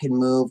that they can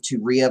move to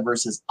Rhea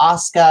versus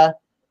Asuka.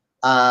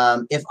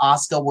 If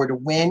Asuka were to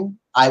win,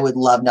 I would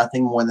love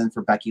nothing more than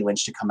for Becky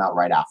Lynch to come out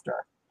right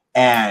after.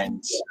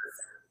 And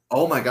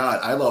oh my God,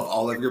 I love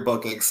all of your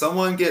bookings.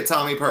 Someone get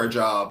Tommy per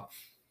job.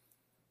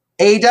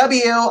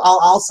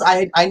 AW,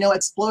 I know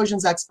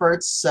explosions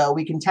experts, so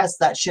we can test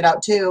that shit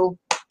out too.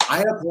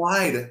 I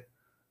applied.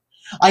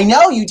 I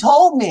know, you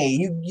told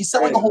me. You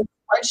sent like a whole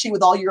spreadsheet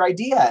with all your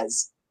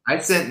ideas. I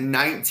sent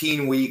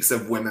 19 weeks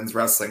of women's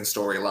wrestling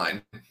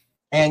storyline.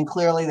 And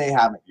clearly they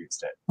haven't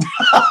used it.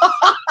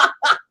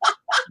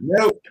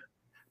 Nope.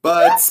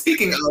 But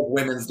speaking of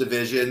women's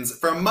divisions,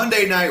 from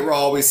Monday Night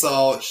Raw, we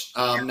saw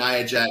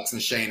Nia Jax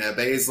and Shayna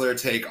Baszler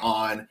take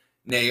on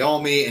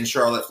Naomi and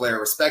Charlotte Flair,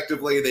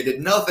 respectively. They did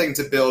nothing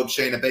to build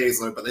Shayna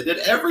Baszler, but they did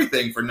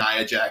everything for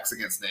Nia Jax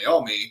against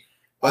Naomi.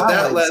 But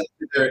that led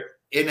to their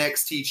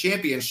NXT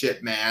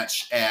Championship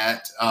match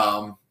at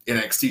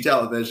NXT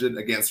Television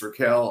against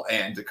Raquel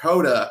and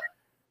Dakota.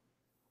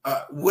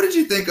 What did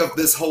you think of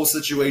this whole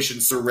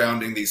situation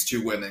surrounding these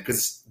two women?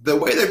 Because the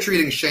way they're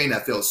treating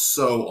Shayna feels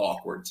so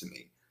awkward to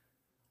me.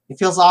 It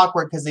feels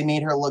awkward because they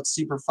made her look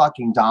super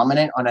fucking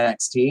dominant on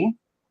NXT.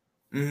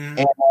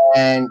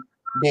 And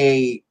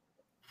they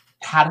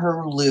had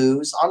her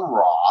lose on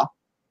Raw.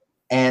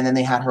 And then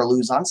they had her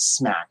lose on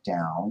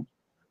SmackDown.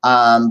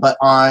 But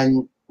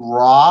on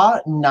Raw,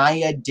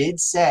 Nia did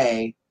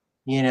say,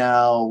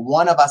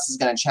 one of us is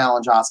going to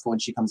challenge Asuka when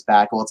she comes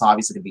back. Well, it's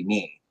obviously going to be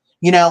me.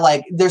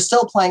 Like they're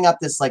still playing up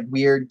this like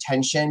weird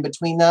tension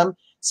between them.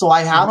 So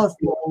I have a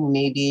feeling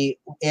maybe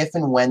if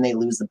and when they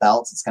lose the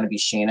belts, it's going to be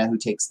Shayna who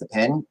takes the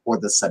pin or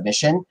the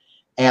submission.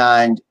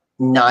 And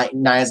Nia's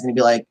going to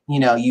be like,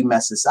 you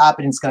mess this up.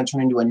 And it's going to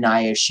turn into a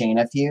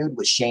Nia-Shayna feud,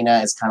 with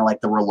Shayna is kind of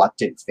like the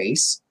reluctant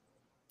face,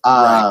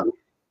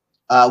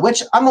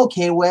 which I'm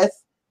okay with.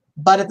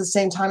 But at the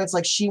same time, it's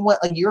like she went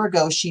a year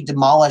ago, she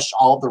demolished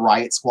all of the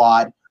Riot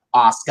Squad,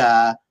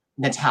 Asuka,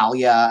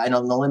 Natalya, in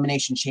an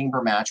Elimination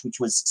Chamber match, which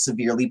was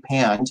severely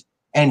panned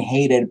and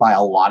hated by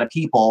a lot of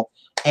people,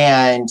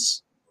 and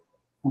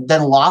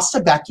then lost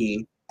to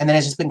Becky, and then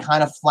it's just been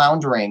kind of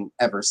floundering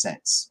ever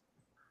since.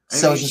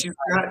 She's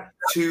got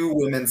 2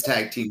 women's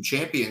tag team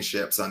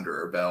championships under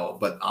her belt,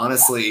 but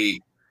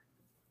honestly,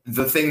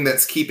 the thing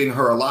that's keeping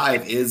her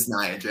alive is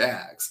Nia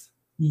Jax.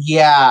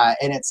 Yeah,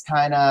 and it's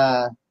kind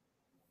of,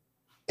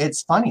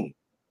 it's funny.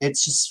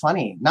 It's just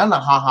funny. Not in a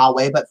ha-ha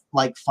way, but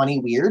like funny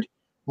weird.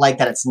 Like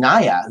that it's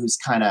Nia who's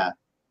kind of...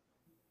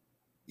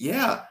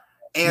 Yeah.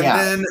 And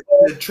then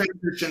the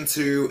transition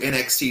to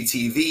NXT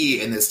TV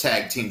in this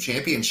tag team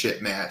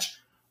championship match.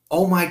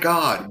 Oh my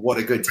God, what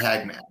a good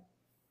tag match.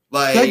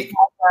 Like, good tag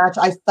match.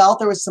 I felt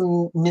there was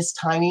some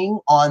mistiming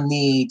on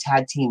the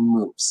tag team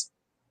moves.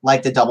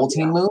 Like the double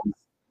team move.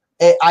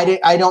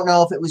 I don't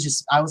know if it was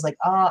just... I was like,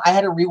 I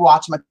had to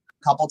rewatch them a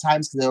couple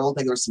times because it looked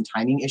like there were some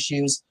timing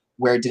issues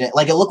where it didn't,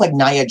 like, it looked like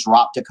Nia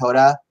dropped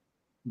Dakota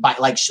by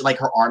like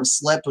her arm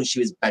slipped when she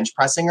was bench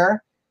pressing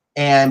her.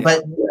 And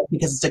but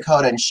because it's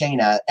Dakota and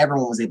Shayna,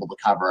 everyone was able to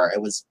cover.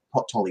 It was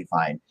totally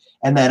fine.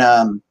 And then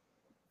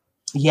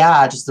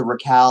just the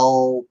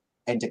Raquel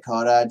and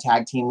Dakota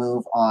tag team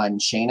move on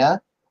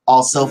Shayna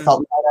also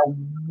felt kind of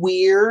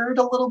weird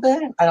a little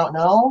bit. I don't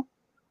know.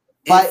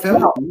 But it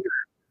felt weird.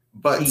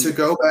 But to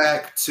go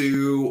back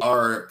to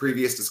our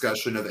previous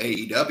discussion of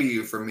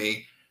AEW for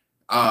me,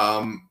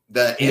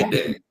 the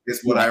ending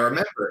is what I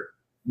remember.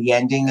 The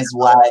ending is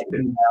what,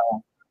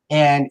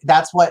 and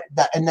that's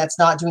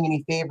not doing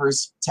any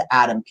favors to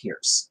Adam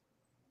Pearce,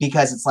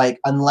 because it's like,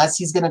 unless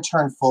he's going to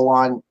turn full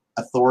on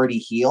authority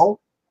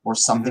heel or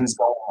something's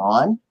going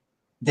on,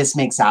 this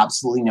makes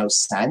absolutely no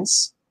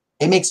sense.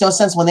 It makes no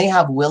sense when they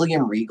have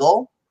William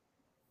Regal,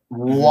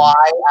 why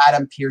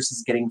Adam Pearce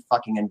is getting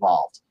fucking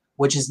involved,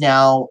 which is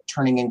now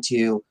turning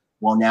into,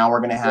 well, now we're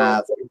going to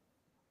have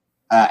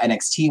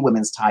NXT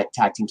women's tag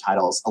team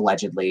titles,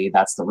 allegedly.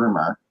 That's the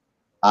rumor.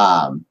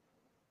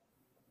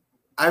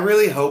 I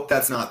really hope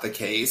that's not the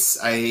case.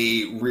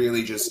 I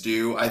really just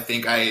do. I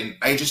think I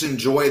just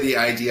enjoy the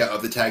idea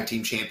of the tag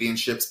team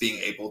championships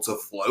being able to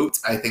float.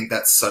 I think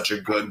that's such a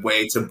good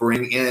way to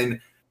bring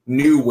in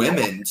new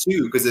women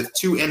too, because if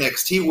 2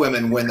 NXT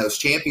women win those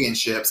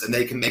championships and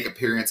they can make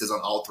appearances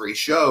on all 3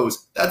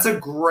 shows, that's a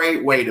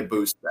great way to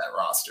boost that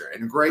roster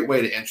and a great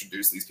way to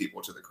introduce these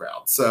people to the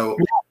crowd. So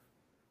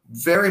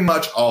very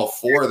much all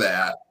for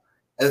that.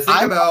 And the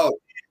thing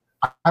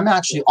I'm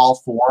actually all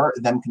for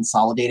them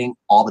consolidating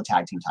all the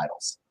tag team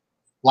titles.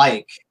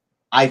 Like,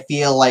 I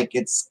feel like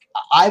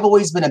I've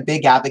always been a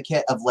big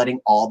advocate of letting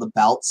all the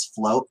belts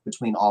float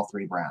between all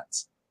 3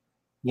 brands.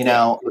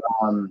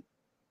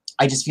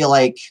 I just feel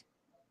like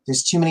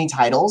there's too many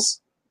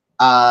titles.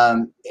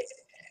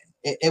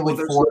 It would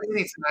there's so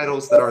many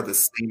titles that are the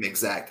same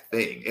exact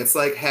thing. It's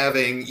like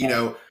having,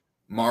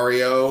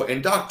 Mario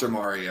and Dr.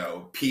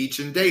 Mario, Peach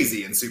and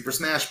Daisy and Super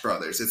Smash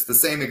Brothers. It's the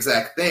same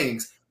exact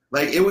things.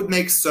 Like, it would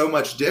make so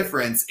much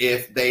difference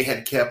if they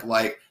had kept,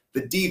 like,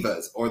 the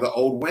Divas or the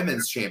Old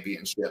Women's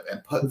Championship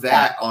and put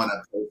that on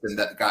a person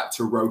that got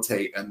to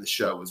rotate in the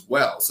show as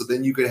well. So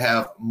then you could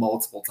have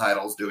multiple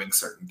titles doing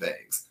certain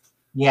things.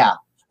 Yeah.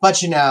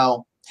 But, I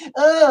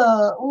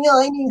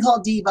mean,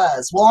 called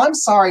Divas. Well, I'm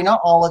sorry. Not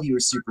all of you are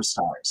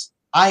superstars.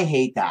 I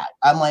hate that.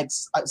 I'm like,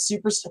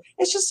 superstar.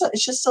 It's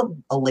just a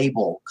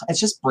label. It's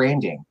just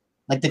branding.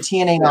 Like the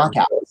TNA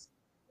knockouts.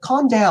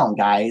 Calm down,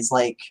 guys.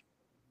 Like,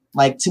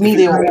 to me,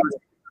 they were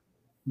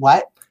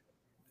what?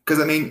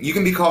 Because, I mean, you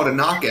can be called a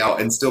knockout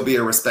and still be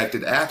a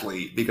respected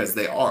athlete because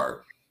they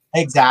are.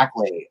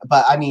 Exactly.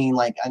 But, I mean,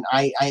 like, and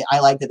I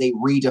like that they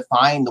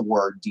redefined the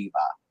word diva.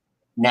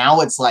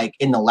 Now it's, like,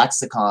 in the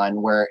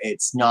lexicon where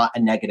it's not a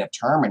negative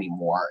term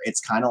anymore.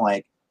 It's kind of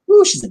like,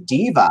 ooh, she's a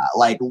diva.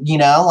 Like,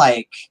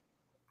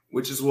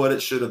 Which is what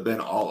it should have been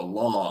all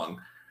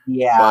along.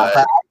 Yeah,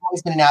 but I've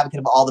always been an advocate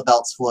of all the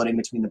belts floating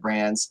between the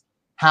brands.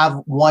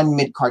 Have one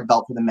mid-card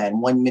belt for the men,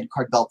 one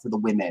mid-card belt for the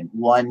women,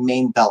 one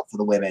main belt for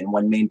the women,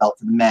 one main belt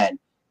for the men,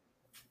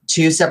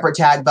 2 separate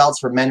tag belts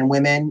for men and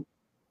women.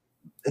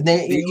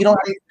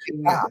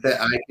 That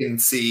I can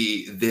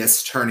see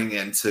this turning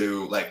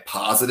into, like,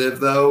 positive,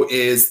 though,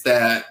 is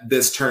that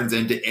this turns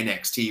into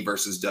NXT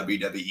versus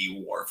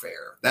WWE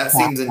warfare. That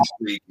seems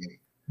intriguing.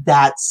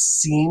 That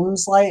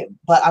seems like,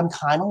 but I'm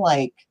kind of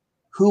like,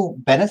 who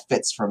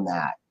benefits from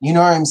that? You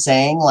know what I'm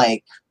saying?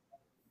 Like,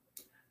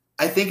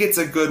 I think it's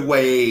a good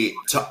way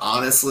to,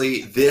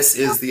 honestly, this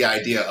is the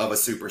idea of a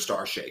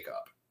superstar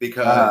shakeup,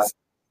 because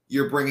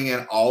you're bringing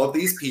in all of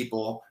these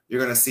people. You're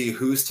going to see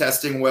who's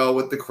testing well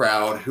with the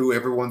crowd, who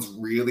everyone's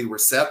really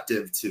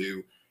receptive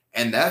to.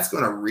 And that's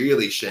going to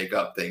really shake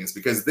up things,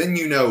 because then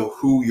you know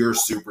who your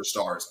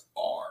superstars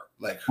are.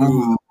 Like,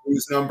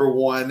 who's number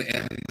one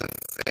in the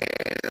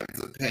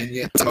fans'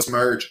 opinion. Most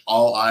merge,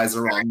 all eyes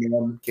are on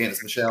them,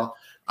 Candice Michelle.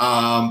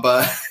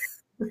 But...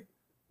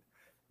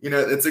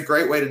 it's a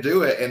great way to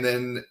do it. And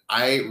then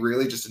I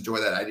really just enjoy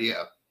that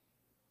idea.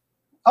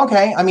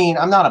 Okay. I mean,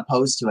 I'm not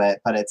opposed to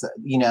it, but it's,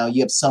 you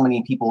have so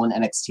many people in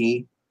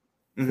NXT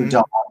who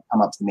don't want to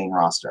come up to the main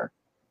roster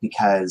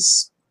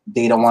because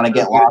they don't want to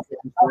get lost.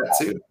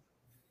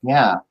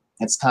 Yeah.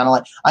 It's kind of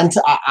like,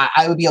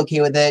 I would be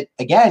okay with it.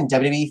 Again,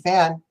 WWE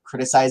fan,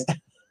 criticize.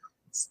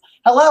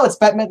 Hello, it's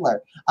Bette Midler.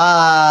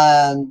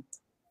 I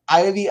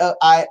would be,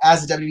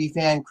 as a WWE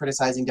fan,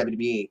 criticizing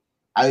WWE.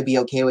 I would be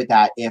okay with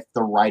that if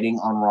the writing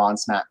on Raw and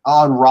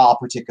on Raw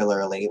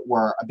particularly,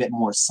 were a bit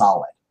more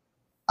solid.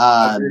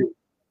 But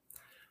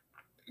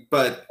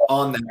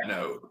on that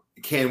note,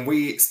 can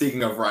we,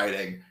 speaking of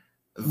writing,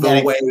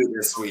 the way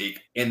this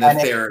week in the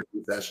therapy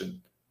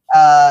session?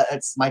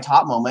 It's my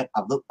top moment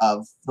of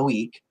the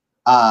week.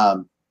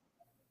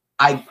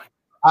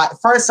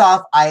 First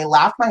off, I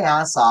laughed my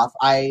ass off.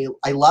 I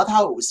love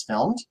how it was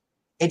filmed.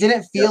 It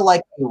didn't feel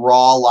like a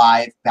Raw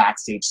live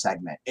backstage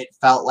segment. It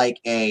felt like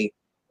an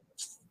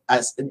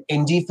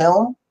indie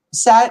film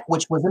set,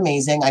 which was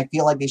amazing. I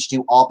feel like they should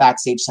do all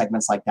backstage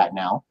segments like that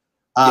now.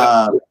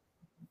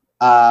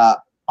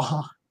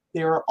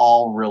 They were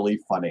all really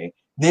funny.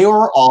 They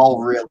were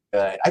all really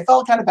good. I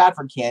felt kind of bad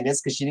for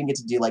Candace because she didn't get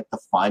to do like the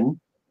fun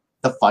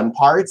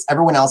parts.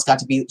 Everyone else got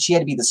to be, she had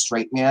to be the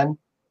straight man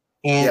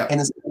in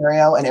the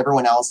scenario, and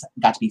everyone else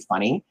got to be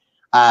funny.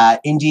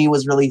 Indy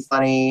was really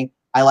funny.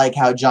 I like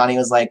how Johnny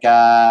was like,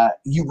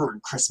 you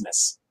ruined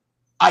Christmas.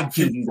 I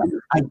gave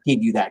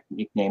you that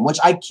nickname, which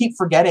I keep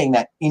forgetting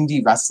that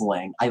Indie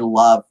Wrestling. I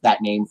love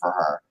that name for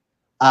her.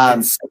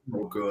 It's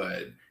so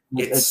good.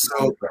 It's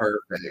so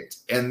perfect.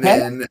 And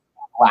then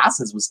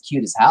glasses was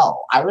cute as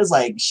hell. I was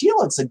like, she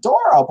looks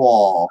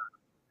adorable.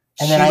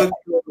 And then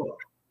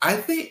I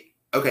think,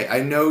 okay,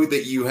 I know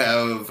that you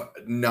have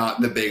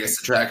not the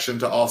biggest attraction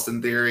to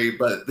Austin Theory,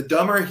 but the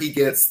dumber he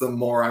gets, the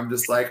more I'm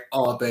just like,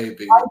 oh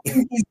baby. I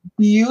think he's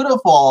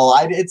beautiful.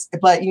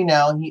 But you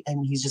know,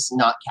 he's just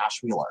not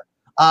Cash Wheeler.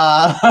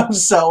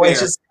 So fair.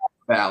 It's just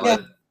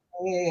valid.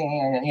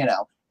 You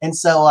know. And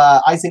so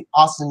I think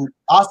Austin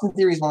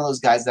Theory is one of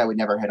those guys that I would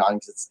never hit on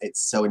because it's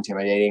so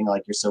intimidating.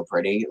 Like, you're so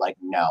pretty. Like,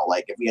 no.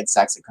 Like, if we had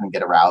sex, I couldn't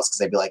get aroused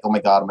because I'd be like, oh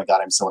my god,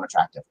 I'm so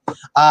unattractive.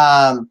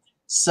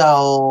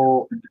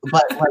 So,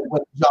 but like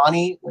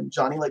when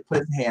Johnny like put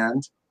his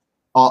hand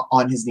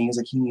on his knee,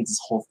 like he needs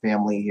his whole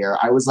family here.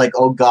 I was like,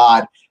 oh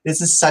god,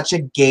 this is such a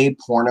gay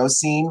porno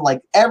scene.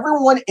 Like,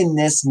 everyone in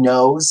this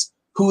knows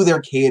who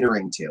they're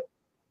catering to.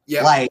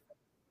 Yeah. Like,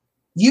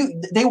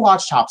 they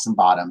watch Tops and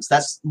Bottoms.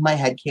 That's my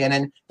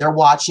headcanon. They're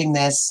watching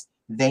this.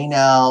 They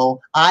know.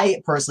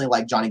 I personally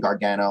like Johnny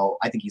Gargano.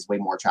 I think he's way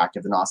more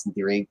attractive than Austin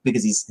Theory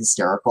because he's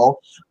hysterical.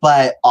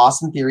 But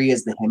Austin Theory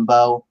is the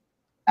himbo,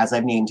 as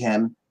I've named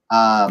him.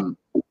 I'm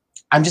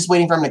just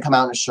waiting for him to come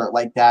out in a shirt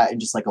like that and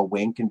just like a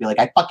wink and be like,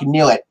 I fucking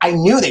knew it. I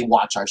knew they'd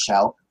watch our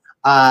show.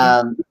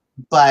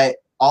 But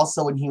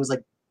also when he was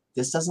like,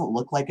 this doesn't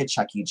look like a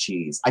Chuck E.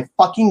 Cheese. I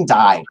fucking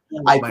died.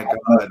 Oh my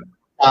god.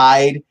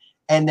 Died.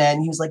 And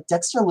then he was like,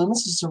 Dexter Lumis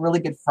is just a really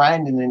good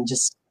friend. And then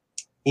just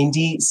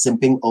Indy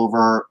simping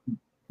over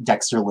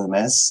Dexter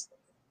Lumis.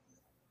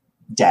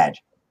 Dead.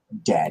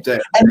 And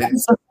then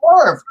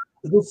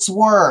the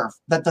swerve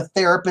that the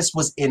therapist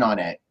was in on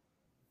it.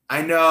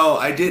 I know.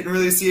 I didn't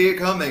really see it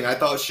coming. I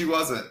thought she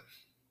wasn't.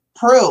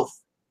 Proof.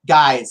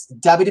 Guys,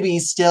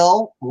 WWE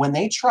still, when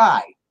they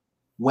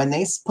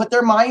put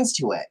their minds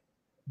to it,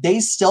 they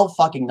still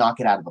fucking knock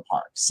it out of the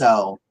park.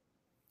 So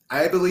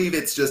I believe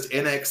it's just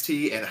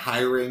NXT and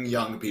hiring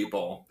young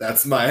people.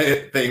 That's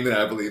my thing that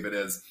I believe it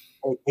is.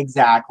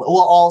 Exactly.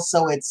 Well,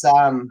 also it's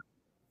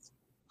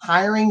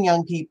hiring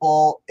young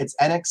people. It's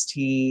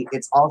NXT.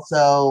 It's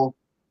also,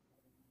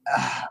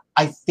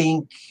 I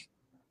think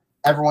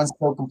everyone's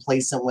so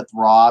complacent with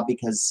Raw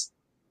because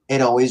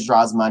it always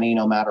draws money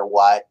no matter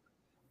what.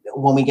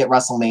 When we get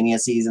WrestleMania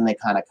season, they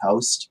kind of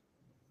coast,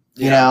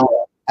 you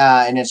know,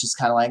 and it's just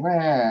kind of like,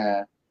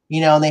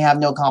 you know, and they have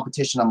no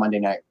competition on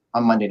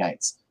Monday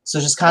nights. So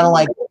just kind of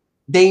like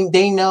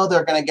they know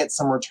they're going to get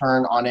some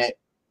return on it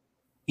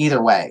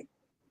either way.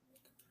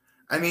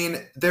 I mean,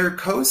 they're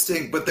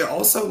coasting, but they're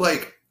also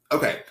like,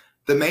 okay,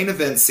 the main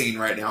event scene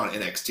right now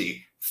in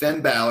NXT,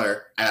 Finn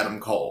Balor, Adam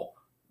Cole.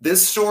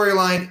 This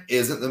storyline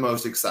isn't the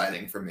most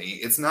exciting for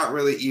me. It's not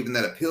really even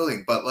that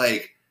appealing, but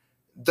like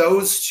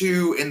those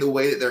two in the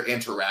way that they're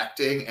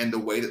interacting and the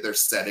way that they're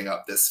setting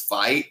up this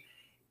fight,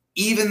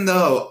 even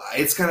though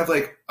it's kind of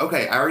like,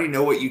 okay, I already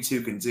know what you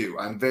two can do.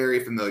 I'm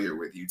very familiar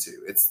with you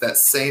two. It's that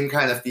same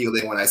kind of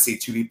feeling when I see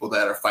two people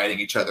that are fighting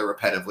each other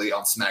repetitively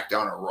on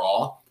SmackDown or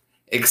Raw,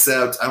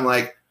 except I'm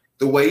like,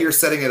 the way you're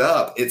setting it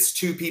up, it's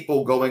two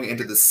people going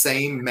into the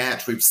same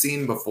match we've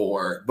seen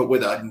before, but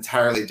with an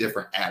entirely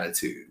different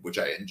attitude, which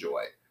I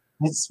enjoy.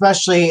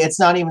 Especially, it's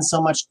not even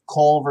so much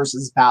Cole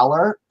versus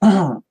Balor.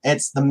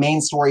 It's the main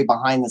story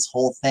behind this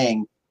whole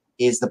thing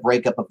is the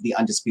breakup of the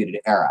Undisputed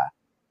Era.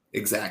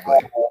 Exactly.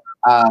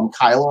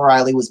 Kyle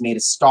O'Reilly was made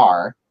a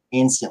star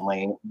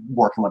instantly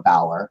working with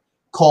Balor.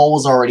 Cole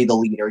was already the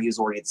leader. He was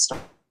already the star.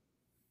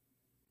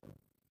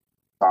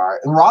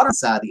 And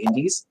Roddy's the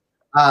Indies.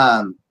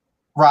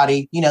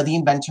 Roddy, you know, the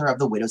inventor of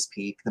the Widow's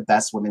Peak, the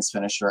best women's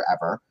finisher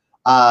ever.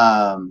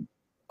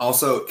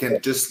 Also,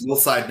 just a little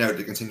side note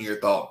to continue your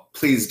thought.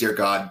 Please, dear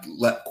God,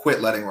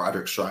 quit letting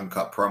Roderick Strong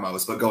cut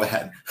promos, but go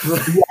ahead.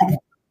 Yeah.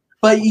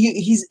 But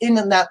he's in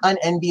that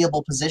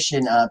unenviable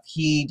position of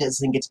he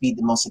doesn't get to be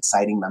the most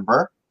exciting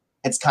member.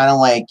 It's kind of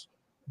like,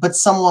 but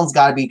someone's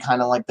got to be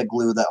kind of like the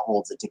glue that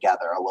holds it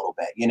together a little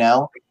bit, you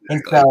know?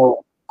 Exactly. And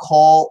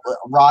so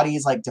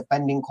Roddy's like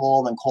defending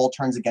Cole, and Cole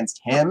turns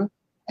against him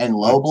and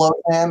low blows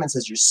him and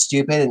says, you're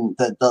stupid. And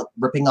the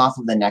ripping off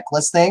of the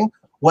necklace thing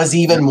was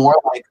even more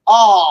like,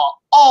 oh.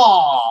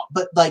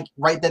 But like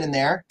right then and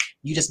there,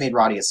 you just made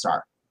Roddy a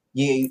star.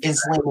 You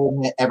instantly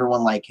made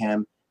everyone like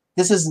him.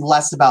 This is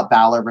less about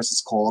Balor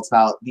versus Cole. It's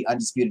about the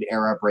Undisputed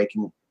Era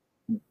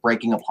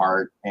breaking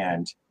apart,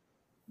 and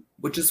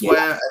which is why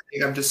I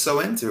think I'm just so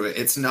into it.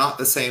 It's not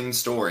the same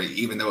story,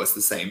 even though it's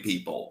the same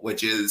people,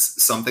 which is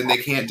something they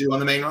can't do on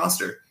the main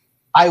roster.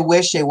 I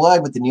wish they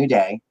would with the New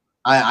Day.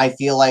 I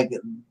feel like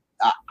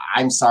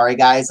I'm sorry,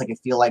 guys. Like I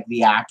feel like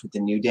the act with the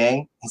New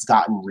Day has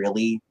gotten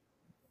really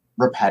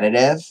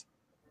repetitive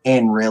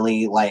and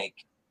really like,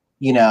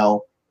 you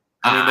know,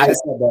 I mean, they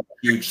just have that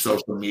huge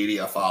social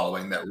media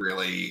following that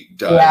really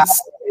does. Yeah,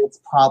 it's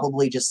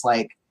probably just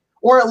like,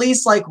 or at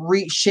least like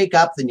shake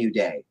up the New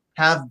Day.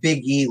 Have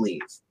Big E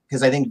leave,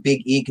 because I think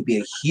Big E could be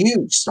a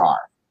huge star.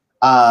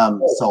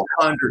 So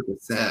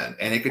 100%,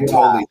 and it could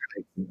totally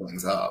shake some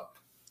things up.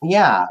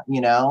 Yeah,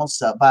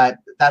 so but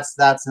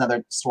that's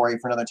another story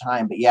for another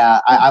time. But yeah,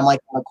 I'm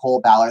like on the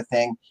Cole Balor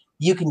thing.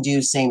 You can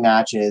do same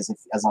matches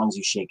as long as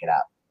you shake it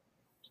up.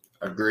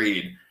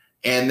 Agreed.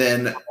 And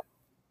then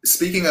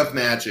speaking of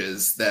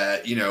matches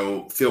that,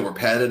 feel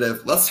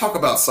repetitive, let's talk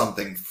about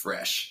something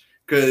fresh.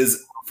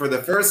 Because for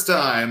the first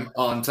time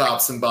on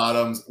Tops and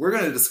Bottoms, we're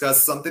going to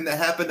discuss something that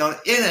happened on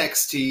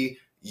NXT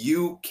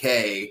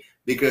UK,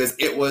 because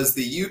it was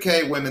the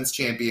UK Women's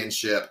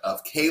Championship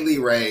of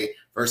Kaylee Ray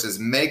versus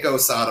Meiko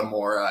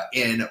Satomura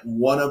in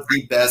one of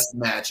the best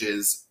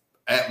matches,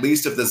 at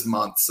least of this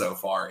month so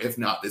far, if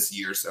not this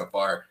year so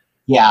far.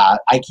 Yeah,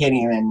 I can't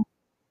even,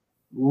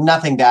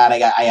 nothing bad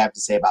I have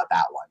to say about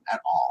that one at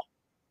all.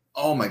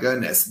 Oh my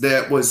goodness.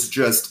 That was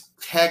just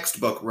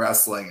textbook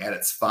wrestling at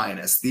its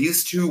finest.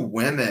 These two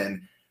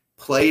women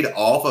played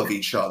off of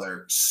each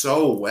other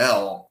so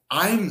well.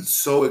 I'm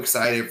so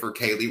excited for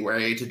Kaylee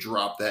Ray to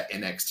drop that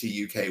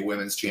NXT UK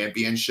Women's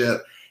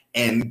Championship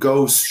and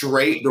go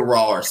straight to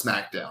Raw or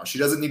SmackDown. She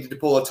doesn't need to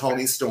pull a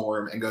Toni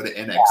Storm and go to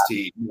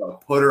NXT.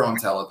 Put her on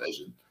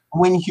television.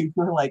 When you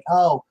were like,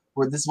 oh,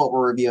 this is what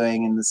we're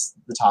reviewing and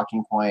the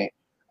talking point,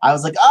 I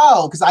was like,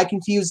 oh, because I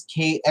confused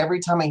Kate every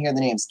time I hear the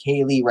names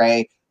Kaylee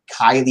Ray,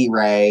 Kylie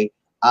Ray,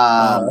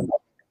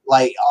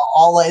 like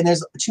all, and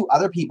there's two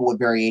other people with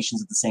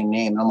variations of the same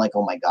name, and I'm like,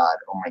 oh my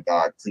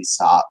god, please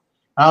stop.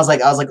 And I was like,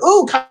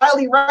 ooh,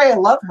 Kylie Ray, I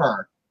love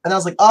her. And I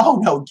was like, oh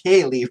no,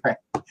 Kaylee Ray.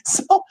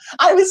 So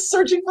I was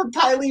searching for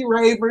Kylie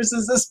Ray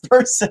versus this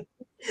person,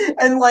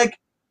 and like,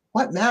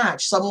 what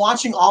match? So I'm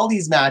watching all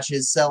these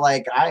matches. So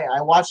like,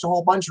 I watched a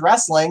whole bunch of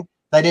wrestling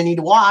that I didn't need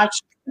to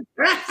watch.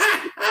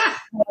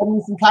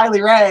 Some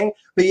Kylie Ray,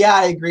 but yeah,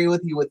 I agree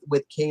with you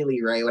with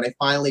Kaylee Ray. When I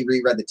finally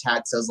reread the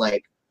text, I was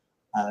like,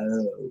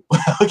 oh,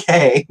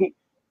 okay.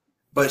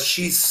 But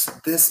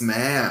this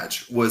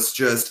match was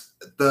just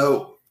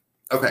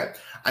okay.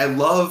 I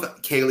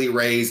love Kaylee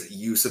Ray's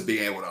use of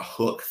being able to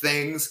hook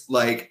things.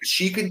 Like,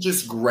 she could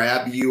just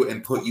grab you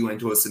and put you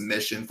into a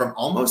submission from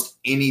almost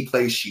any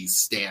place she's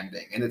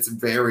standing, and it's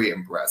very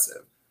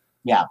impressive.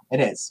 Yeah, it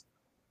is.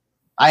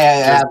 I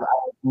have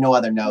no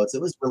other notes.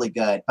 It was really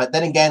good. But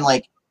then again,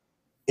 like,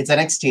 it's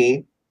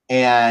NXT,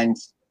 and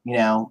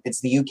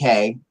it's the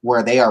UK,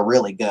 where they are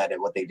really good at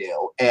what they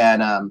do.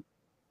 And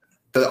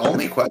the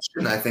only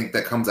question I think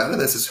that comes out of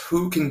this is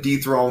who can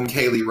dethrone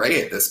Kaylee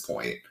Ray at this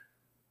point.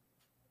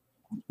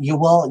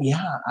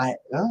 I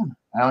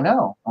don't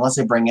know, unless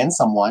they bring in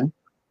someone.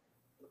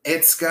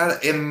 It's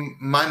got, in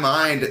my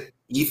mind,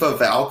 Aoife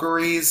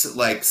Valkyrie's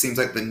seems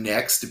like the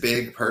next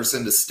big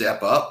person to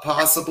step up,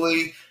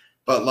 possibly.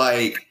 But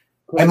like,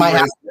 it might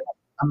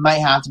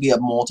have to be a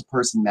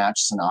multi-person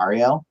match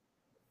scenario.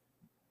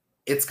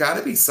 It's got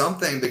to be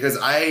something, because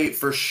I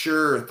for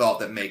sure thought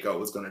that Meiko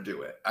was going to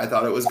do it. I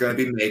thought it was going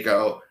to be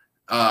Meiko.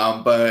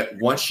 But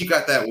once she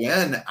got that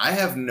win, I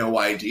have no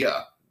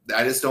idea.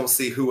 I just don't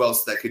see who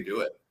else that could do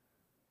it.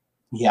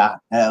 Yeah,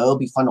 it'll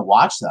be fun to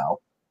watch,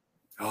 though.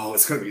 Oh,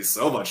 it's going to be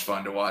so much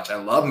fun to watch. I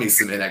love me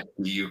some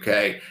NXT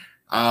UK.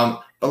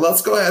 But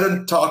let's go ahead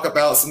and talk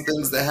about some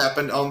things that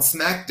happened on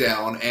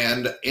SmackDown.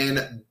 And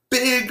in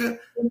big,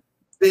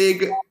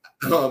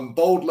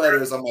 bold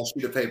letters on my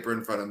sheet of paper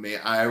in front of me,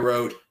 I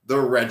wrote the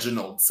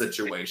Reginald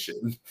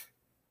situation.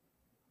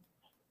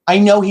 I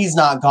know he's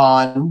not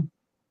gone.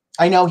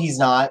 I know he's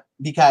not,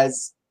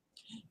 because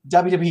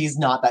WWE is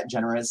not that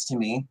generous to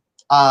me.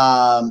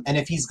 And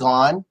if he's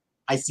gone,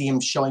 I see him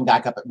showing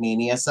back up at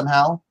Mania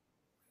somehow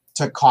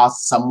to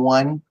cost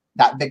someone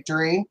that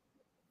victory.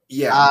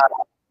 Yeah.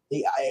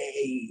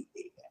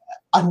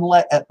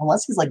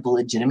 Unless he's like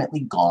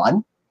legitimately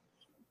gone.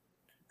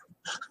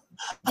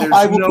 There's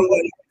I will no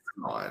way he's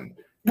gone.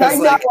 I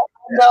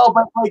know,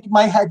 but like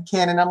my head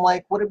canon, I'm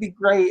like, would it be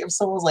great if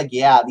someone was like,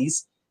 yeah,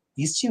 these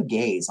two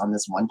gays on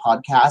this one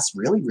podcast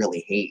really,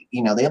 really hate.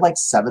 They have like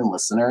 7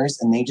 listeners,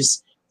 and they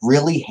just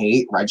really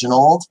hate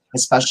Reginald,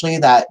 especially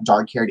that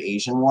dark-haired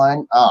Asian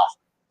one.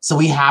 So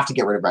we have to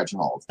get rid of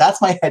Reginald.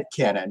 That's my head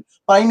canon.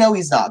 But I know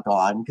he's not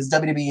gone, because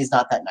WWE is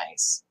not that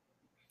nice.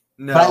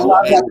 No, but I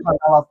love that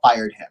Carmella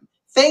fired him.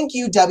 Thank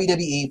you,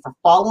 WWE, for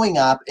following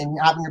up and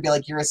having her be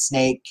like, you're a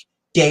snake,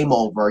 game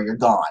over, you're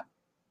gone.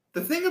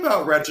 The thing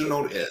about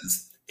Reginald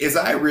is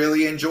I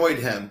really enjoyed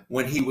him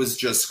when he was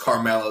just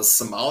Carmella's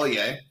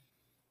sommelier.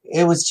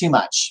 It was too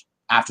much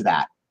after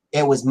that.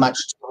 It was much.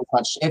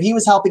 If he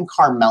was helping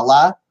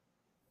Carmella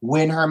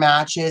win her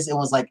matches and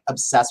was like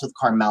obsessed with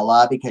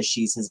Carmella because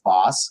she's his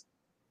boss,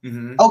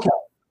 okay.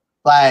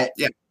 But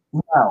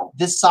no,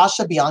 this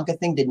Sasha Bianca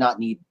thing did not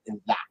need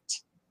that.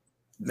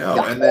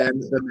 No, and then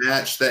the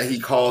match that he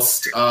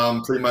cost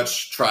pretty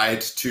much tried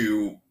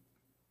to,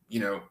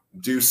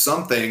 do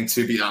something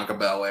to Bianca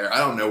Belair. I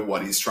don't know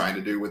what he's trying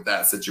to do with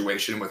that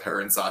situation with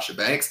her and Sasha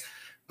Banks.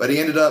 But he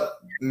ended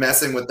up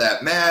messing with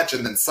that match,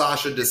 and then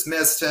Sasha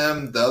dismissed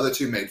him. The other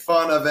two made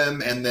fun of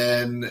him, and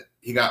then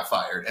he got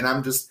fired. And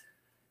I'm just,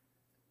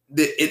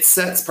 it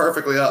sets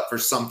perfectly up for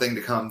something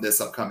to come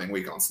this upcoming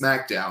week on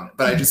SmackDown.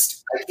 But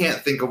I can't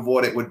think of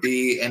what it would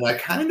be, and I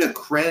kind of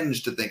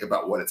cringe to think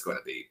about what it's going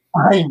to be.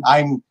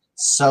 I'm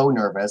so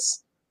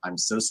nervous. I'm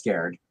so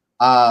scared.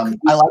 I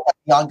like that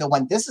Bianca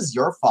went, this is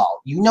your fault.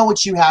 You know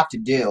what you have to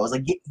do. I was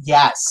like,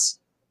 yes.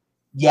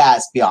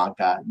 Yes,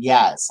 Bianca.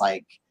 Yes.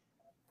 Like,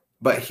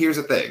 but here's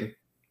the thing.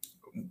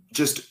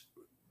 Just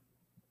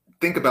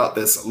think about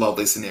this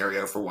lovely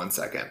scenario for 1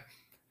 second.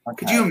 Okay.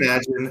 Could you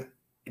imagine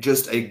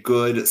just a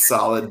good,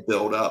 solid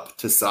build-up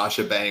to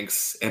Sasha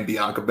Banks and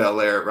Bianca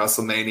Belair at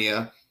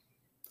WrestleMania?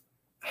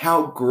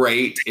 How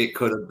great it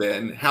could have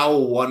been. How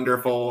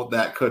wonderful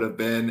that could have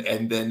been.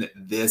 And then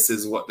this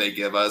is what they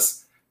give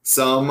us.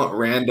 Some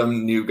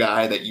random new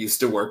guy that used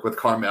to work with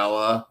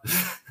Carmella.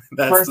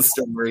 That's the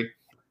story.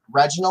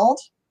 Reginald,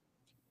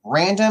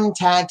 random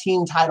tag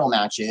team title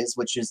matches,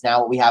 which is now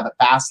what we have at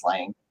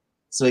Fastlane.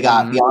 So we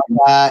got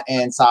Bianca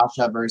and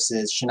Sasha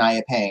versus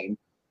Shania Payne,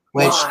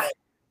 which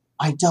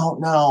I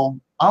don't know.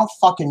 I don't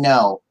fucking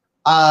know.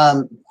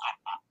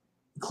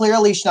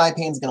 Clearly Shania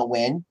Payne's going to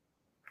win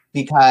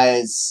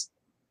because...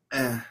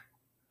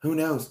 who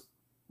knows?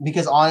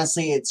 Because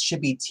honestly, it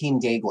should be Team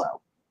Dayglow,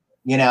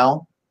 you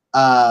know?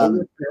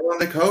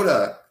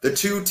 Dakota, the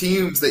two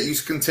teams that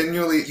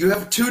you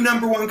have two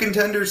 #1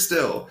 contenders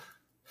still,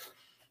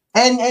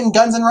 and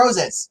Guns N'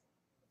 Roses,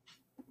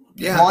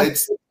 yeah, like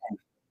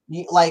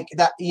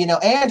that, you know,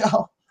 and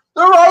the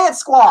Riot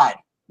Squad,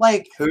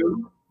 like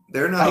who?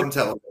 They're not on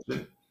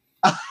television.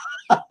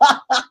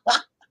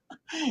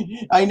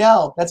 I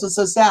know, that's what's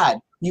so sad.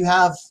 You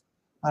have,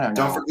 I don't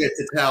know. Don't forget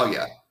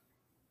Tattaglia.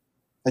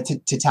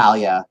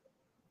 Tattaglia.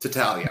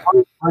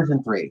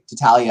 Version 3.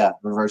 Tattaglia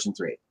version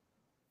 3.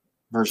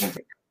 Version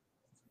 3.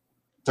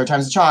 Third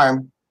time's a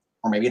charm,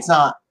 or maybe it's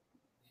not.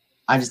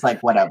 I'm just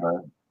like,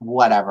 whatever.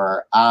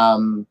 I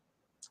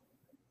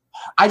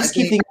just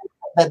keep thinking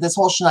that this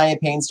whole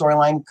Shania Payne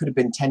storyline could have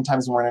been 10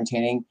 times more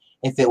entertaining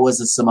if it was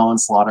a Samoan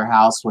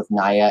slaughterhouse with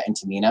Nia and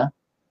Tamina.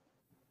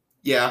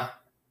 Yeah.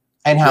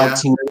 And how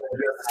Tamina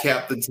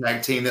kept the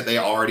tag team that they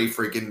already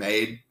freaking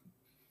made.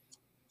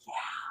 Yeah.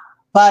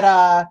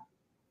 But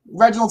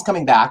Reginald's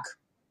coming back,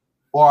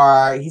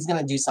 or he's going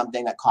to do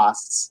something that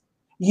costs.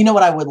 You know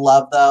what I would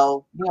love,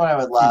 though? You know what I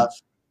would love?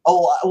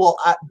 Oh, well,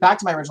 back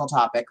to my original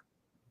topic.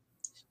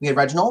 We had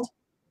Reginald,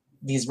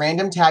 these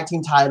random tag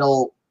team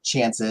title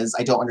chances.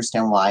 I don't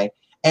understand why.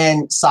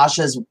 And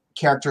Sasha's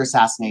character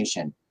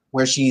assassination,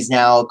 where she's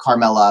now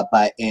Carmella,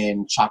 but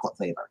in chocolate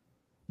flavor.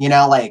 You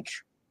know, like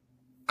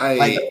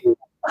I'm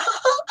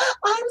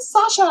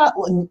Sasha.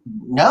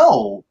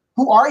 No.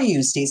 Who are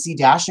you, Stacey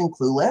Dash and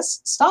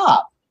Clueless?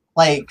 Stop.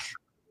 Like,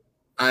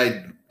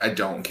 I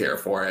don't care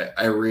for it.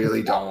 I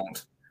really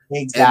don't.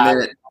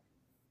 Exactly.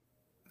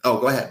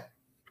 Go ahead.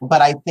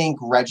 But I think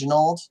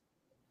Reginald,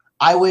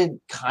 I would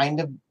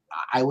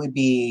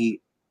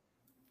be,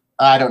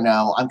 I don't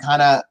know.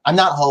 I'm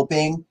not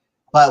hoping,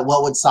 but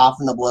what would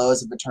soften the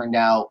blows if it turned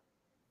out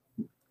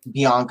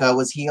Bianca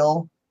was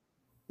heel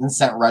and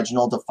sent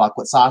Reginald to fuck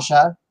with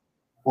Sasha,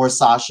 or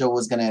Sasha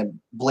was going to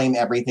blame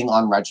everything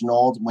on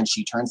Reginald when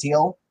she turns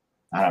heel?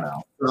 I don't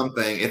know.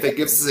 Something. If it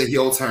gives us a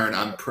heel turn,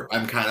 I'm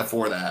kind of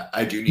for that.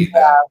 I do need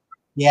that.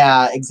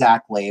 Yeah,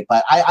 exactly.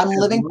 But I'm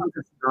living.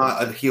 It's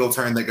not a heel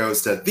turn that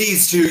goes to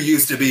these two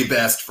used to be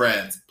best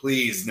friends.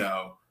 Please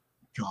no.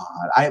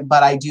 God,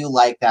 but I do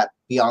like that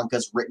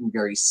Bianca's written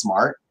very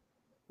smart.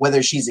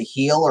 Whether she's a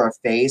heel or a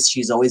face,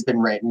 she's always been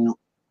written.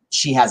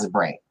 She has a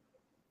brain.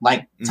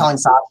 Like telling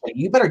Sasha,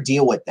 you better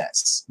deal with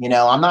this. You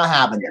know, I'm not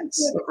having this.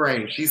 She has a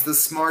brain. She's the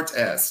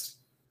smartest.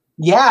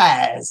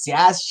 Yes,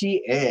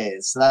 she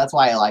is. So that's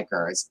why I like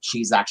her.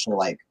 She's actually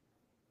like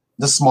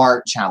the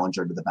smart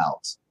challenger to the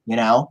belt. You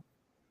know.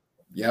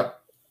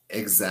 Yep,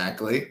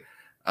 exactly.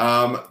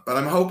 But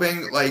I'm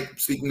hoping, like,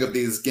 speaking of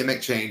these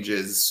gimmick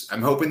changes,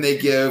 I'm hoping they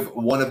give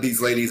one of these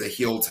ladies a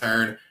heel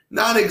turn,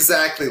 not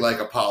exactly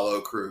like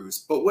Apollo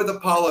Crews, but with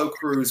Apollo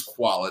Crews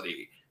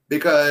quality.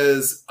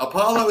 Because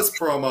Apollo's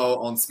promo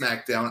on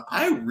SmackDown,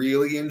 I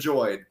really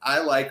enjoyed. I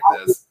like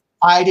this.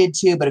 I did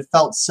too, but it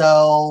felt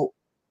so,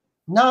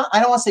 I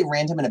don't want to say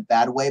random in a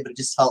bad way, but it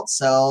just felt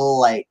so,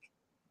 like,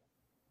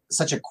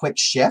 such a quick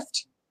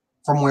shift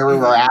from where we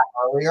were at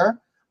earlier.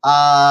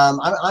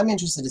 I'm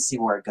interested to see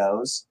where it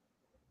goes.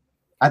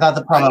 I thought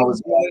the promo was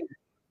good.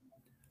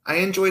 I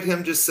enjoyed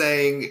him just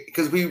saying,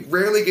 because we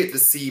rarely get to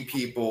see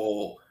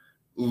people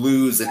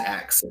lose an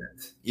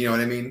accent. You know what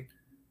I mean?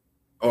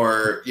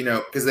 Or, you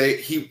know, because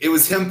it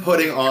was him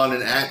putting on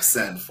an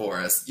accent for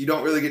us. You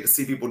don't really get to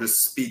see people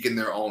just speak in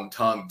their own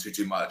tongue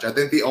too much. I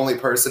think the only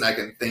person I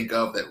can think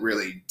of that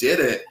really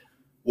did it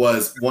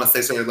was once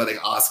they started letting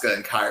Asuka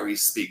and Kairi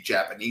speak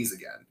Japanese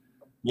again.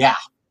 Yeah,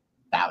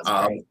 that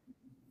was great.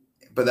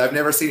 But I've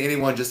never seen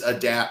anyone just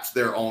adapt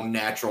their own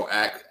natural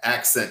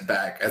accent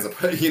back.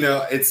 You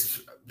know,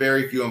 it's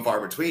very few and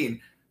far between.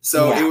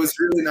 So It was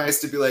really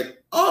nice to be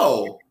like,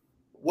 oh,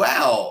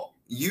 wow,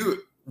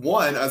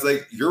 one, I was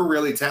like, you're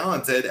really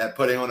talented at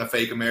putting on a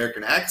fake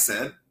American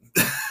accent.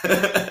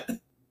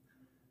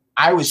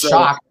 I was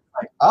shocked.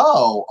 Like,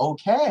 oh,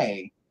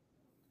 okay.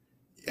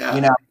 Yeah.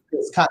 You know,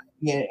 it's kind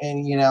of,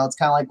 and you know, it's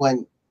kind of like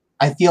when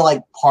I feel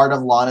like part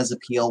of Lana's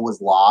appeal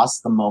was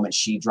lost the moment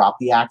she dropped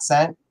the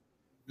accent,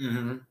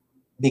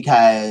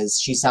 because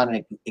she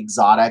sounded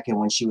exotic, and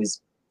when she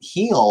was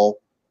heel,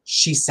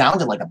 she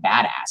sounded like a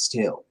badass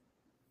too.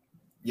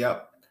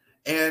 Yep.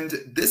 And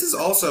this is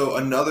also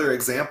another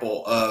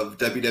example of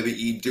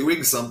WWE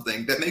doing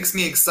something that makes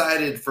me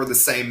excited for the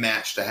same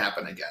match to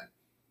happen again.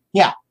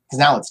 Yeah, because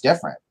now it's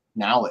different.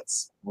 Now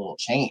it's a little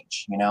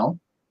change, you know?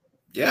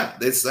 Yeah,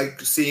 it's like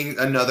seeing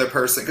another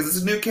person, because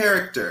it's a new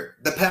character.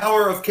 The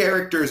power of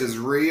characters is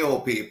real,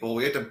 people.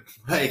 We have to,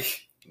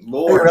 like,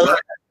 Lord.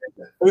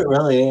 It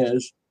really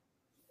is.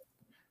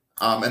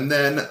 And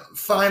then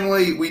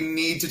finally, we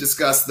need to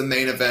discuss the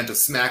main event of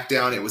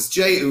SmackDown. It was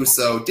Jey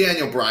Uso,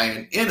 Daniel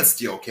Bryan in a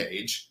steel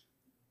cage.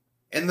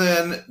 And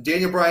then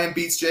Daniel Bryan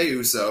beats Jey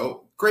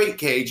Uso. Great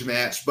cage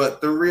match,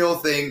 but the real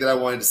thing that I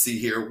wanted to see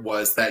here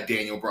was that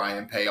Daniel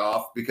Bryan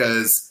payoff,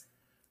 because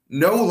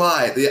no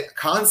lie, the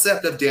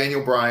concept of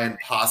Daniel Bryan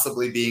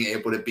possibly being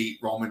able to beat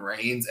Roman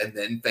Reigns and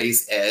then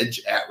face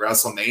Edge at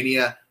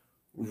WrestleMania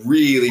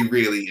really,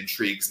 really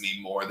intrigues me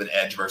more than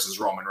Edge versus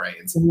Roman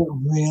Reigns. It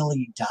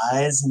really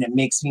does, and it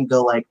makes me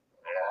go like,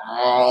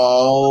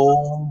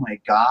 oh my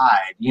God.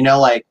 You know,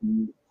 like,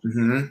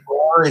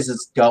 where is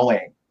this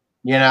going?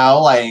 You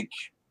know, like...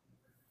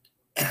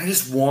 And I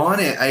just want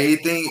it. I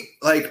think,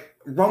 like,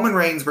 Roman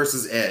Reigns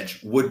versus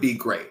Edge would be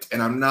great,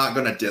 and I'm not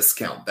going to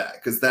discount that,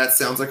 because that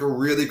sounds like a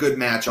really good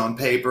match on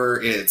paper.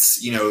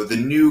 It's, you know, the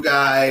new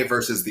guy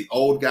versus the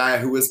old guy,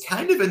 who was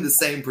kind of in the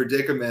same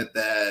predicament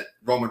that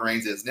Roman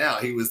Reigns is now.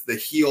 He was the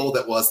heel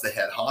that was the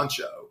head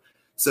honcho.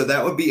 So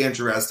that would be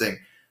interesting.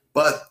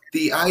 But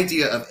the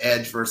idea of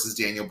Edge versus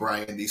Daniel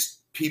Bryan, these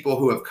people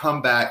who have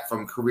come back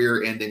from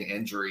career-ending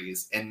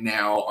injuries and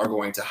now are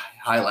going to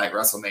highlight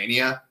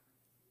WrestleMania,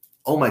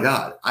 oh my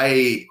God,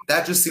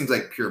 that just seems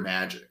like pure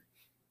magic.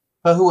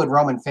 But who would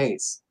Roman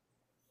face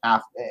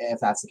if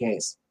that's the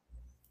case?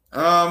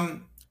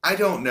 I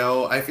don't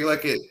know. I feel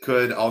like it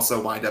could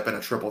also wind up in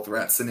a triple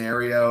threat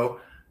scenario,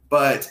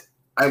 but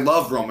I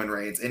love Roman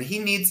Reigns, and he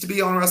needs to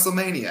be on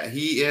WrestleMania.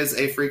 He is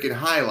a freaking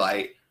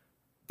highlight,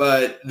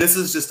 but this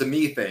is just a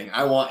me thing.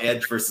 I want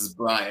Edge versus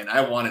Bryan.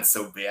 I want it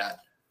so bad.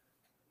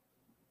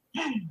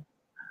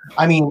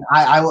 I mean,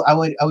 I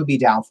would be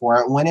down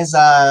for it. When is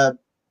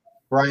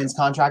Bryan's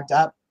contract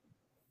up?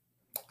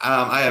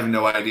 I have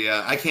no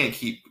idea. I can't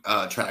keep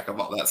track of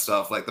all that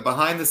stuff. Like the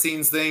behind the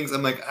scenes things,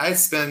 I'm like, I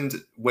spend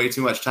way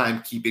too much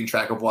time keeping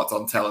track of what's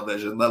on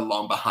television, let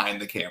alone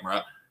behind the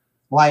camera.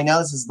 Well, I know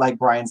this is like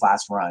Bryan's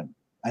last run.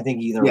 I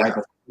think either right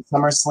before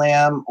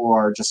SummerSlam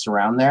or just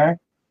around there.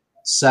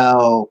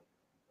 So,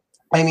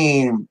 I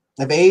mean,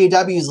 if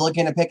AEW is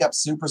looking to pick up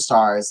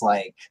superstars,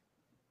 like,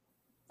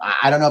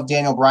 I don't know if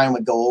Daniel Bryan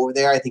would go over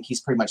there. I think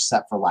he's pretty much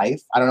set for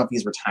life. I don't know if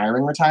he's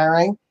retiring,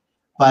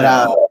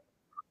 but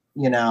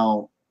you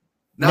know.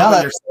 Not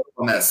when you're still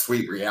on that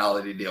sweet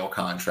reality deal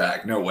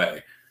contract. No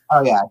way.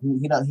 Oh yeah,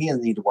 he doesn't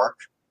need to work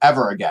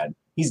ever again.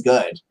 He's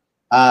good.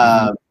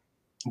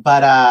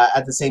 But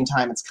at the same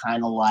time, it's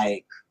kind of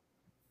like,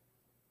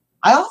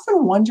 I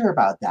often wonder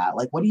about that.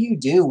 Like, what do you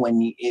do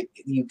when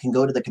you can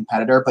go to the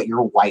competitor, but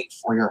your wife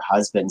or your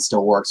husband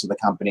still works for the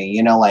company?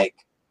 You know, like,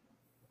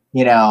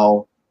 you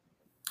know.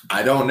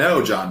 I don't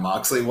know, John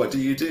Moxley. What do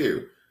you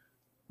do?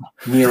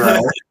 Miro.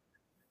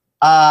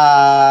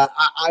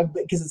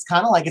 Because it's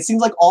kind of like, it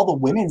seems like all the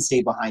women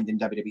stay behind in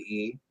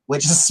WWE,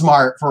 which is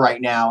smart for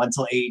right now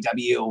until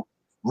AEW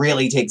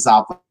really takes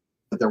off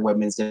with their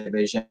women's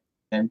division.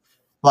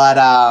 But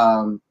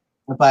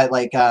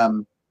like,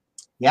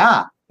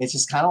 yeah, it's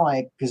just kind of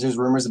like, because there's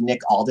rumors of Nick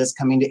Aldis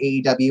coming to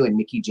AEW, and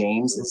Mickie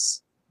James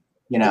is,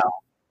 you know.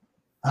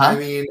 I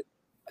mean,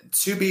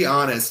 to be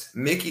honest,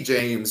 Mickie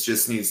James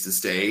just needs to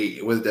stay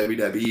with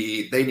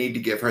WWE. They need to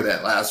give her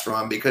that last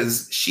run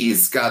because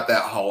she's got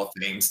that Hall of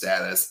Fame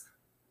status.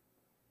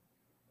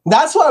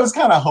 That's what I was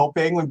kind of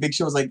hoping when Big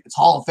Show was like, it's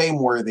Hall of Fame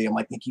worthy. I'm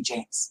like, Mickie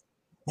James.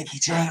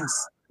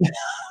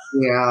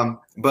 Yeah,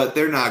 but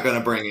they're not going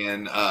to bring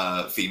in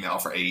a female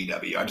for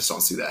AEW. I just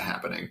don't see that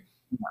happening.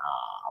 Nah.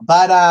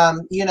 But,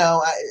 you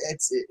know, I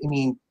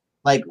mean,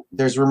 like,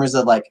 there's rumors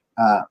of, like,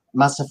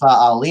 Mustafa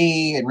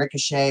Ali and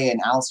Ricochet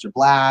and Aleister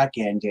Black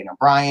and Daniel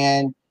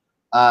Bryan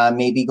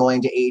maybe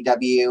going to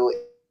AEW.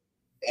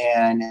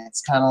 And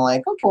it's kind of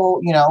like, okay, well,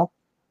 you know,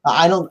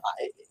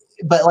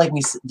 but like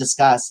we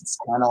discussed, it's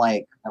kind of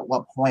like, at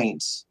what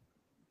point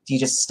do you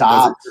just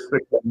stop?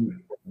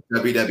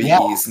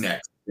 WWE's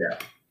next.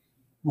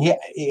 Yeah,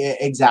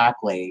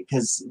 exactly.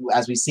 Because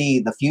as we see,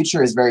 the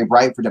future is very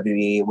bright for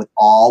WWE with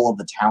all of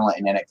the talent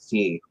in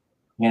NXT,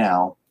 you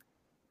know.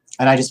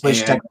 And I just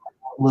wish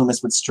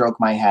Loomis would stroke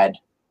my head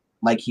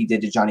like he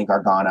did to Johnny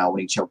Gargano when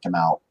he choked him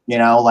out, you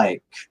know,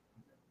 like.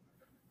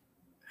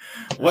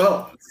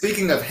 Well,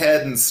 speaking of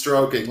head and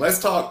stroking, let's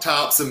talk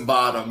tops and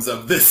bottoms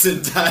of this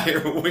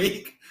entire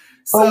week.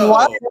 But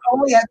what? So We're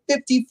only at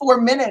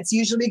 54 minutes.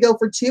 Usually we go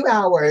for 2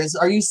 hours.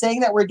 Are you saying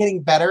that we're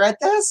getting better at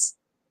this?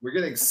 we're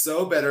getting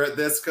so better at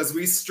this because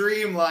we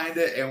streamlined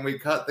it and we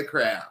cut the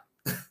crap.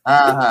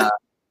 Uh-huh.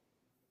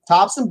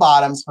 Tops and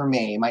bottoms for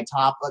me. My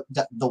top,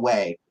 the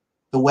way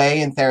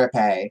in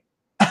therapy.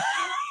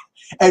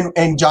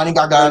 and Johnny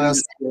Gargano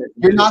said,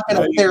 you're not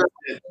going to therapy.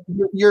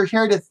 You're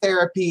here to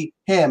therapy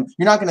him.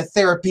 You're not going to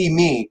therapy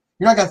me.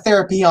 You're not going to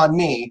therapy on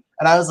me.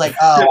 And I was like,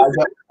 oh, I know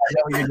what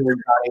you're doing,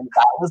 Johnny.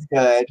 That was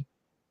good.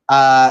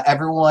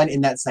 Everyone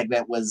in that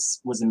segment was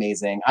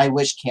amazing. I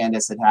wish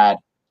Candace had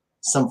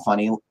some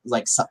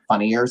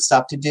funnier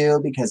stuff to do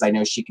because I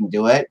know she can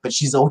do it, but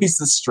she's always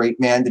the straight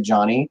man to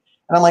Johnny.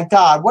 And I'm like,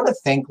 God, what a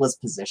thankless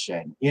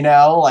position, you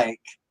know? Like,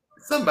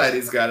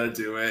 somebody's got to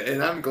do it,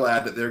 and I'm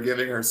glad that they're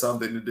giving her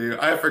something to do.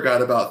 I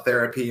forgot about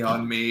therapy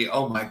on me.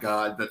 Oh my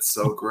God, that's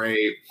so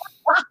great.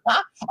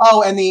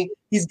 Oh, and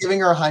he's giving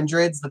her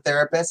hundreds, the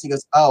therapist. He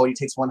goes, oh, he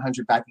takes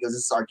 100 back. He goes,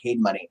 this is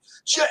arcade money.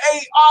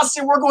 Hey,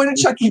 Austin, we're going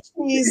to Chuck E.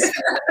 Cheese.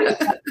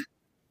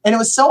 And it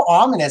was so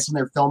ominous when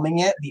they're filming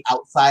it, the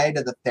outside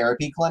of the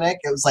therapy clinic.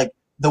 It was like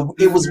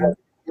it was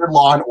your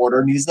Law and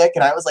Order music,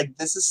 and I was like,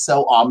 this is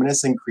so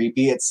ominous and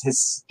creepy. It's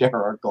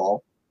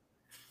hysterical.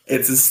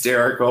 It's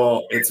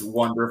hysterical. It's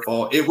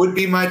wonderful. It would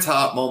be my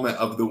top moment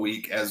of the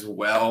week as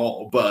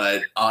well,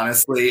 but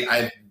honestly,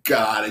 I've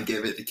got to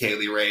give it to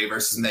Kaylee Ray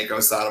versus Meiko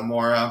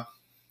Satomura.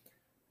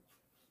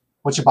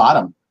 What's your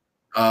bottom?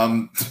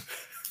 Do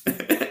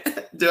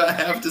I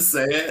have to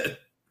say it?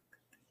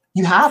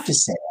 You have to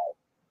say it.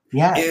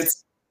 Yeah.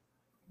 It's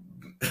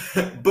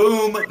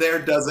boom, there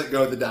doesn't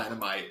go the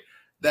dynamite.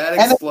 That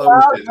and explosion.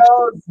 And the crowd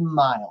goes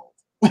mild.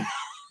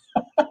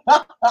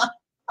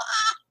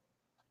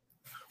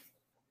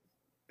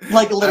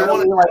 Like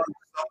literally, I want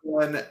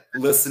someone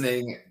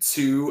listening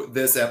to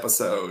this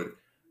episode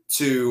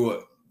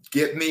to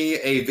get me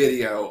a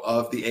video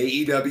of the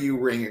AEW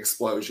ring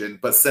explosion,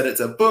 but set it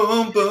to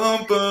boom,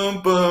 boom,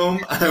 boom, boom.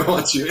 I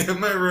want you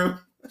in my room.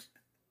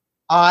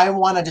 I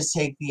want to just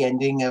take the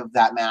ending of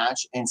that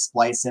match and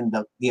splice in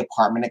the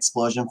apartment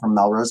explosion from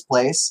Melrose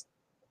Place.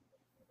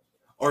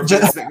 Or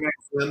Vince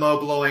McMahon's limo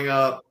blowing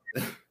up.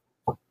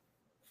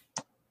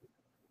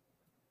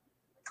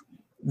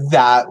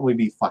 That would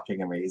be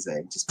fucking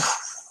amazing. Just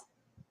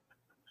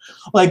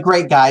like,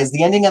 great guys.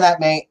 The ending of that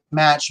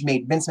match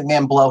made Vince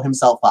McMahon blow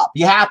himself up.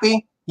 You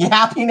happy? You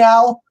happy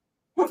now?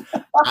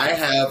 I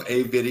have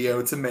a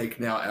video to make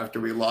now after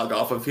we log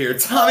off of here.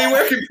 Tommy,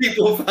 where can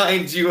people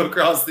find you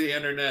across the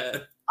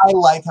internet? I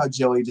like how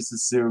Joey just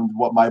assumed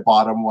what my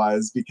bottom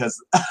was because...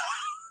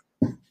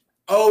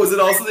 Oh, is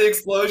it also the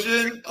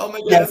explosion? Oh my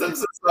goodness, yes. I'm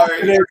so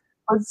sorry.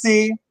 Let's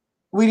see.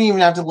 We didn't even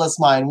have to list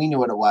mine. We knew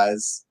what it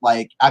was.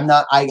 Like,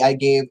 I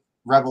gave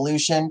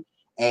Revolution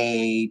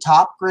a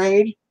top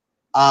grade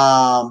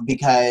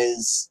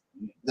because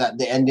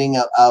the ending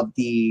of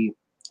the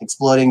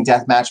exploding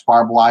deathmatch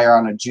barbed wire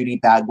on a Judy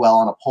Bagwell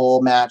on a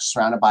pole match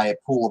surrounded by a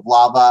pool of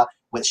lava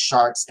with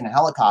sharks in a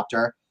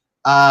helicopter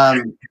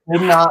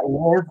did not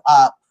live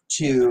up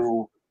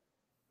to,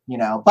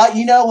 but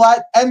you know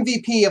what? The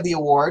MVP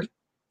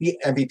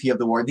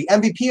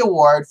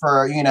award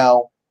for,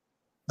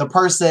 the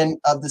person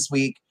of this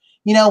week,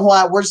 you know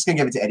what? We're just going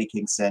to give it to Eddie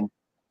Kingston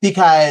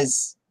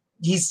because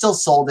he still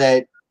sold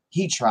it.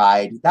 He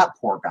tried. That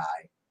poor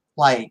guy.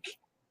 Like,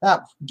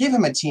 give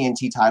him a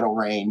TNT title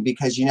reign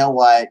because you know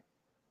what?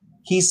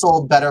 He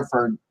sold better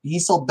for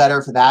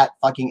that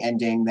fucking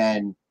ending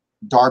than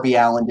Darby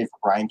Allin did for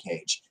Brian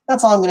Cage.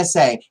 That's all I'm going to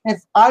say.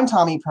 If I'm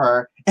Tommy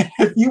Purr, and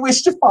if you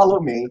wish to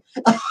follow me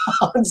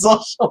on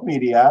social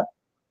media,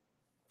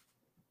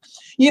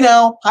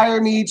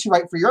 hire me to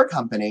write for your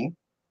company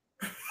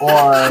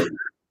or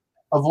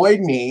avoid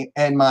me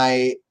and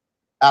my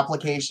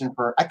application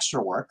for extra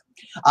work.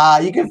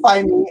 You can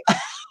find me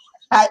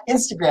at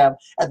Instagram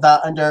at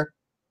 _man_diva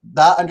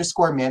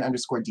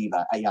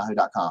at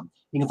yahoo.com.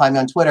 You can find me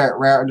on Twitter at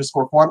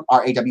rare_form,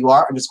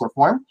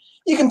 RAWR_form.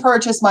 You can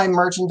purchase my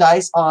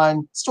merchandise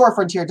on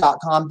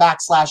storefrontier.com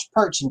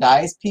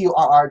 /merchandise,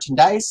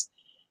 PURR-chandise.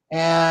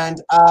 And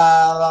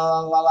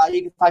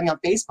you can find me on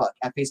Facebook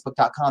at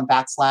facebook.com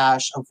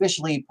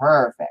 /officially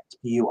perfect,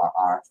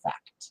 PURR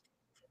fact.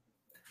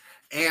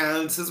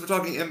 And since we're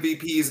talking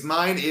MVPs,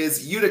 mine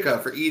is Utica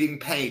for eating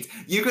paint.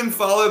 You can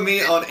follow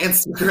me on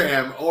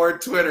Instagram or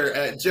Twitter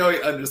at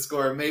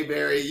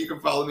Joey_Mayberry. You can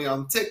follow me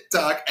on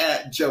TikTok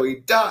at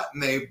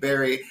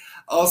Joey.Mayberry.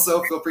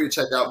 Also, feel free to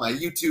check out my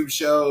YouTube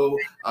show.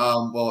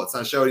 Well, it's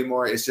not a show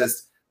anymore. It's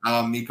just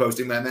me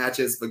posting my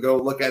matches, but go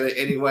look at it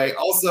anyway.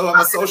 Also, I'm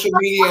a social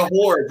media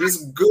whore.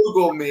 Just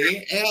Google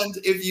me. And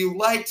if you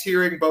liked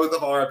hearing both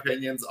of our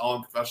opinions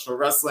on professional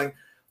wrestling,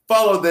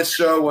 follow this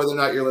show, whether or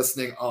not you're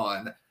listening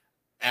on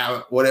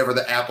whatever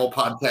the Apple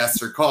podcasts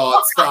are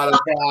called,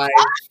 Spotify,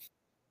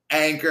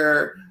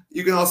 Anchor.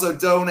 You can also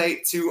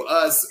donate to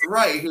us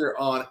right here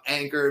on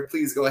Anchor.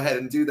 Please go ahead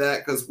and do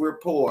that because we're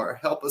poor.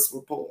 Help us,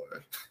 we're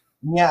poor.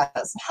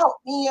 Yes, help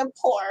me, I'm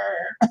poor.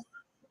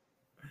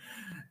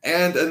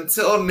 And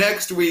until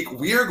next week,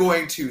 we are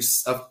going to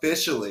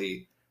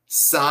officially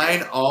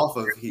sign off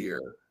of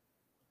here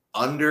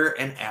under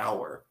an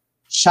hour.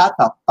 Shut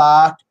the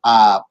fuck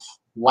up.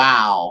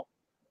 Wow.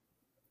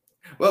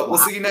 Well, we'll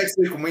see you next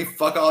week when we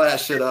fuck all that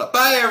shit up.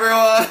 Bye,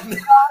 everyone. Good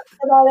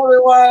night,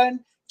 everyone.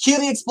 Cue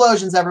the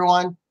explosions,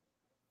 everyone.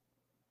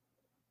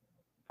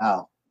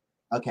 Oh,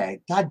 okay.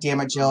 God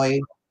damn it,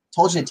 Joey.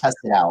 Told you to test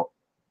it out.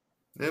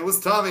 It was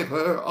Tommy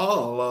Purr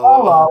all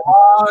All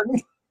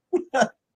along. along.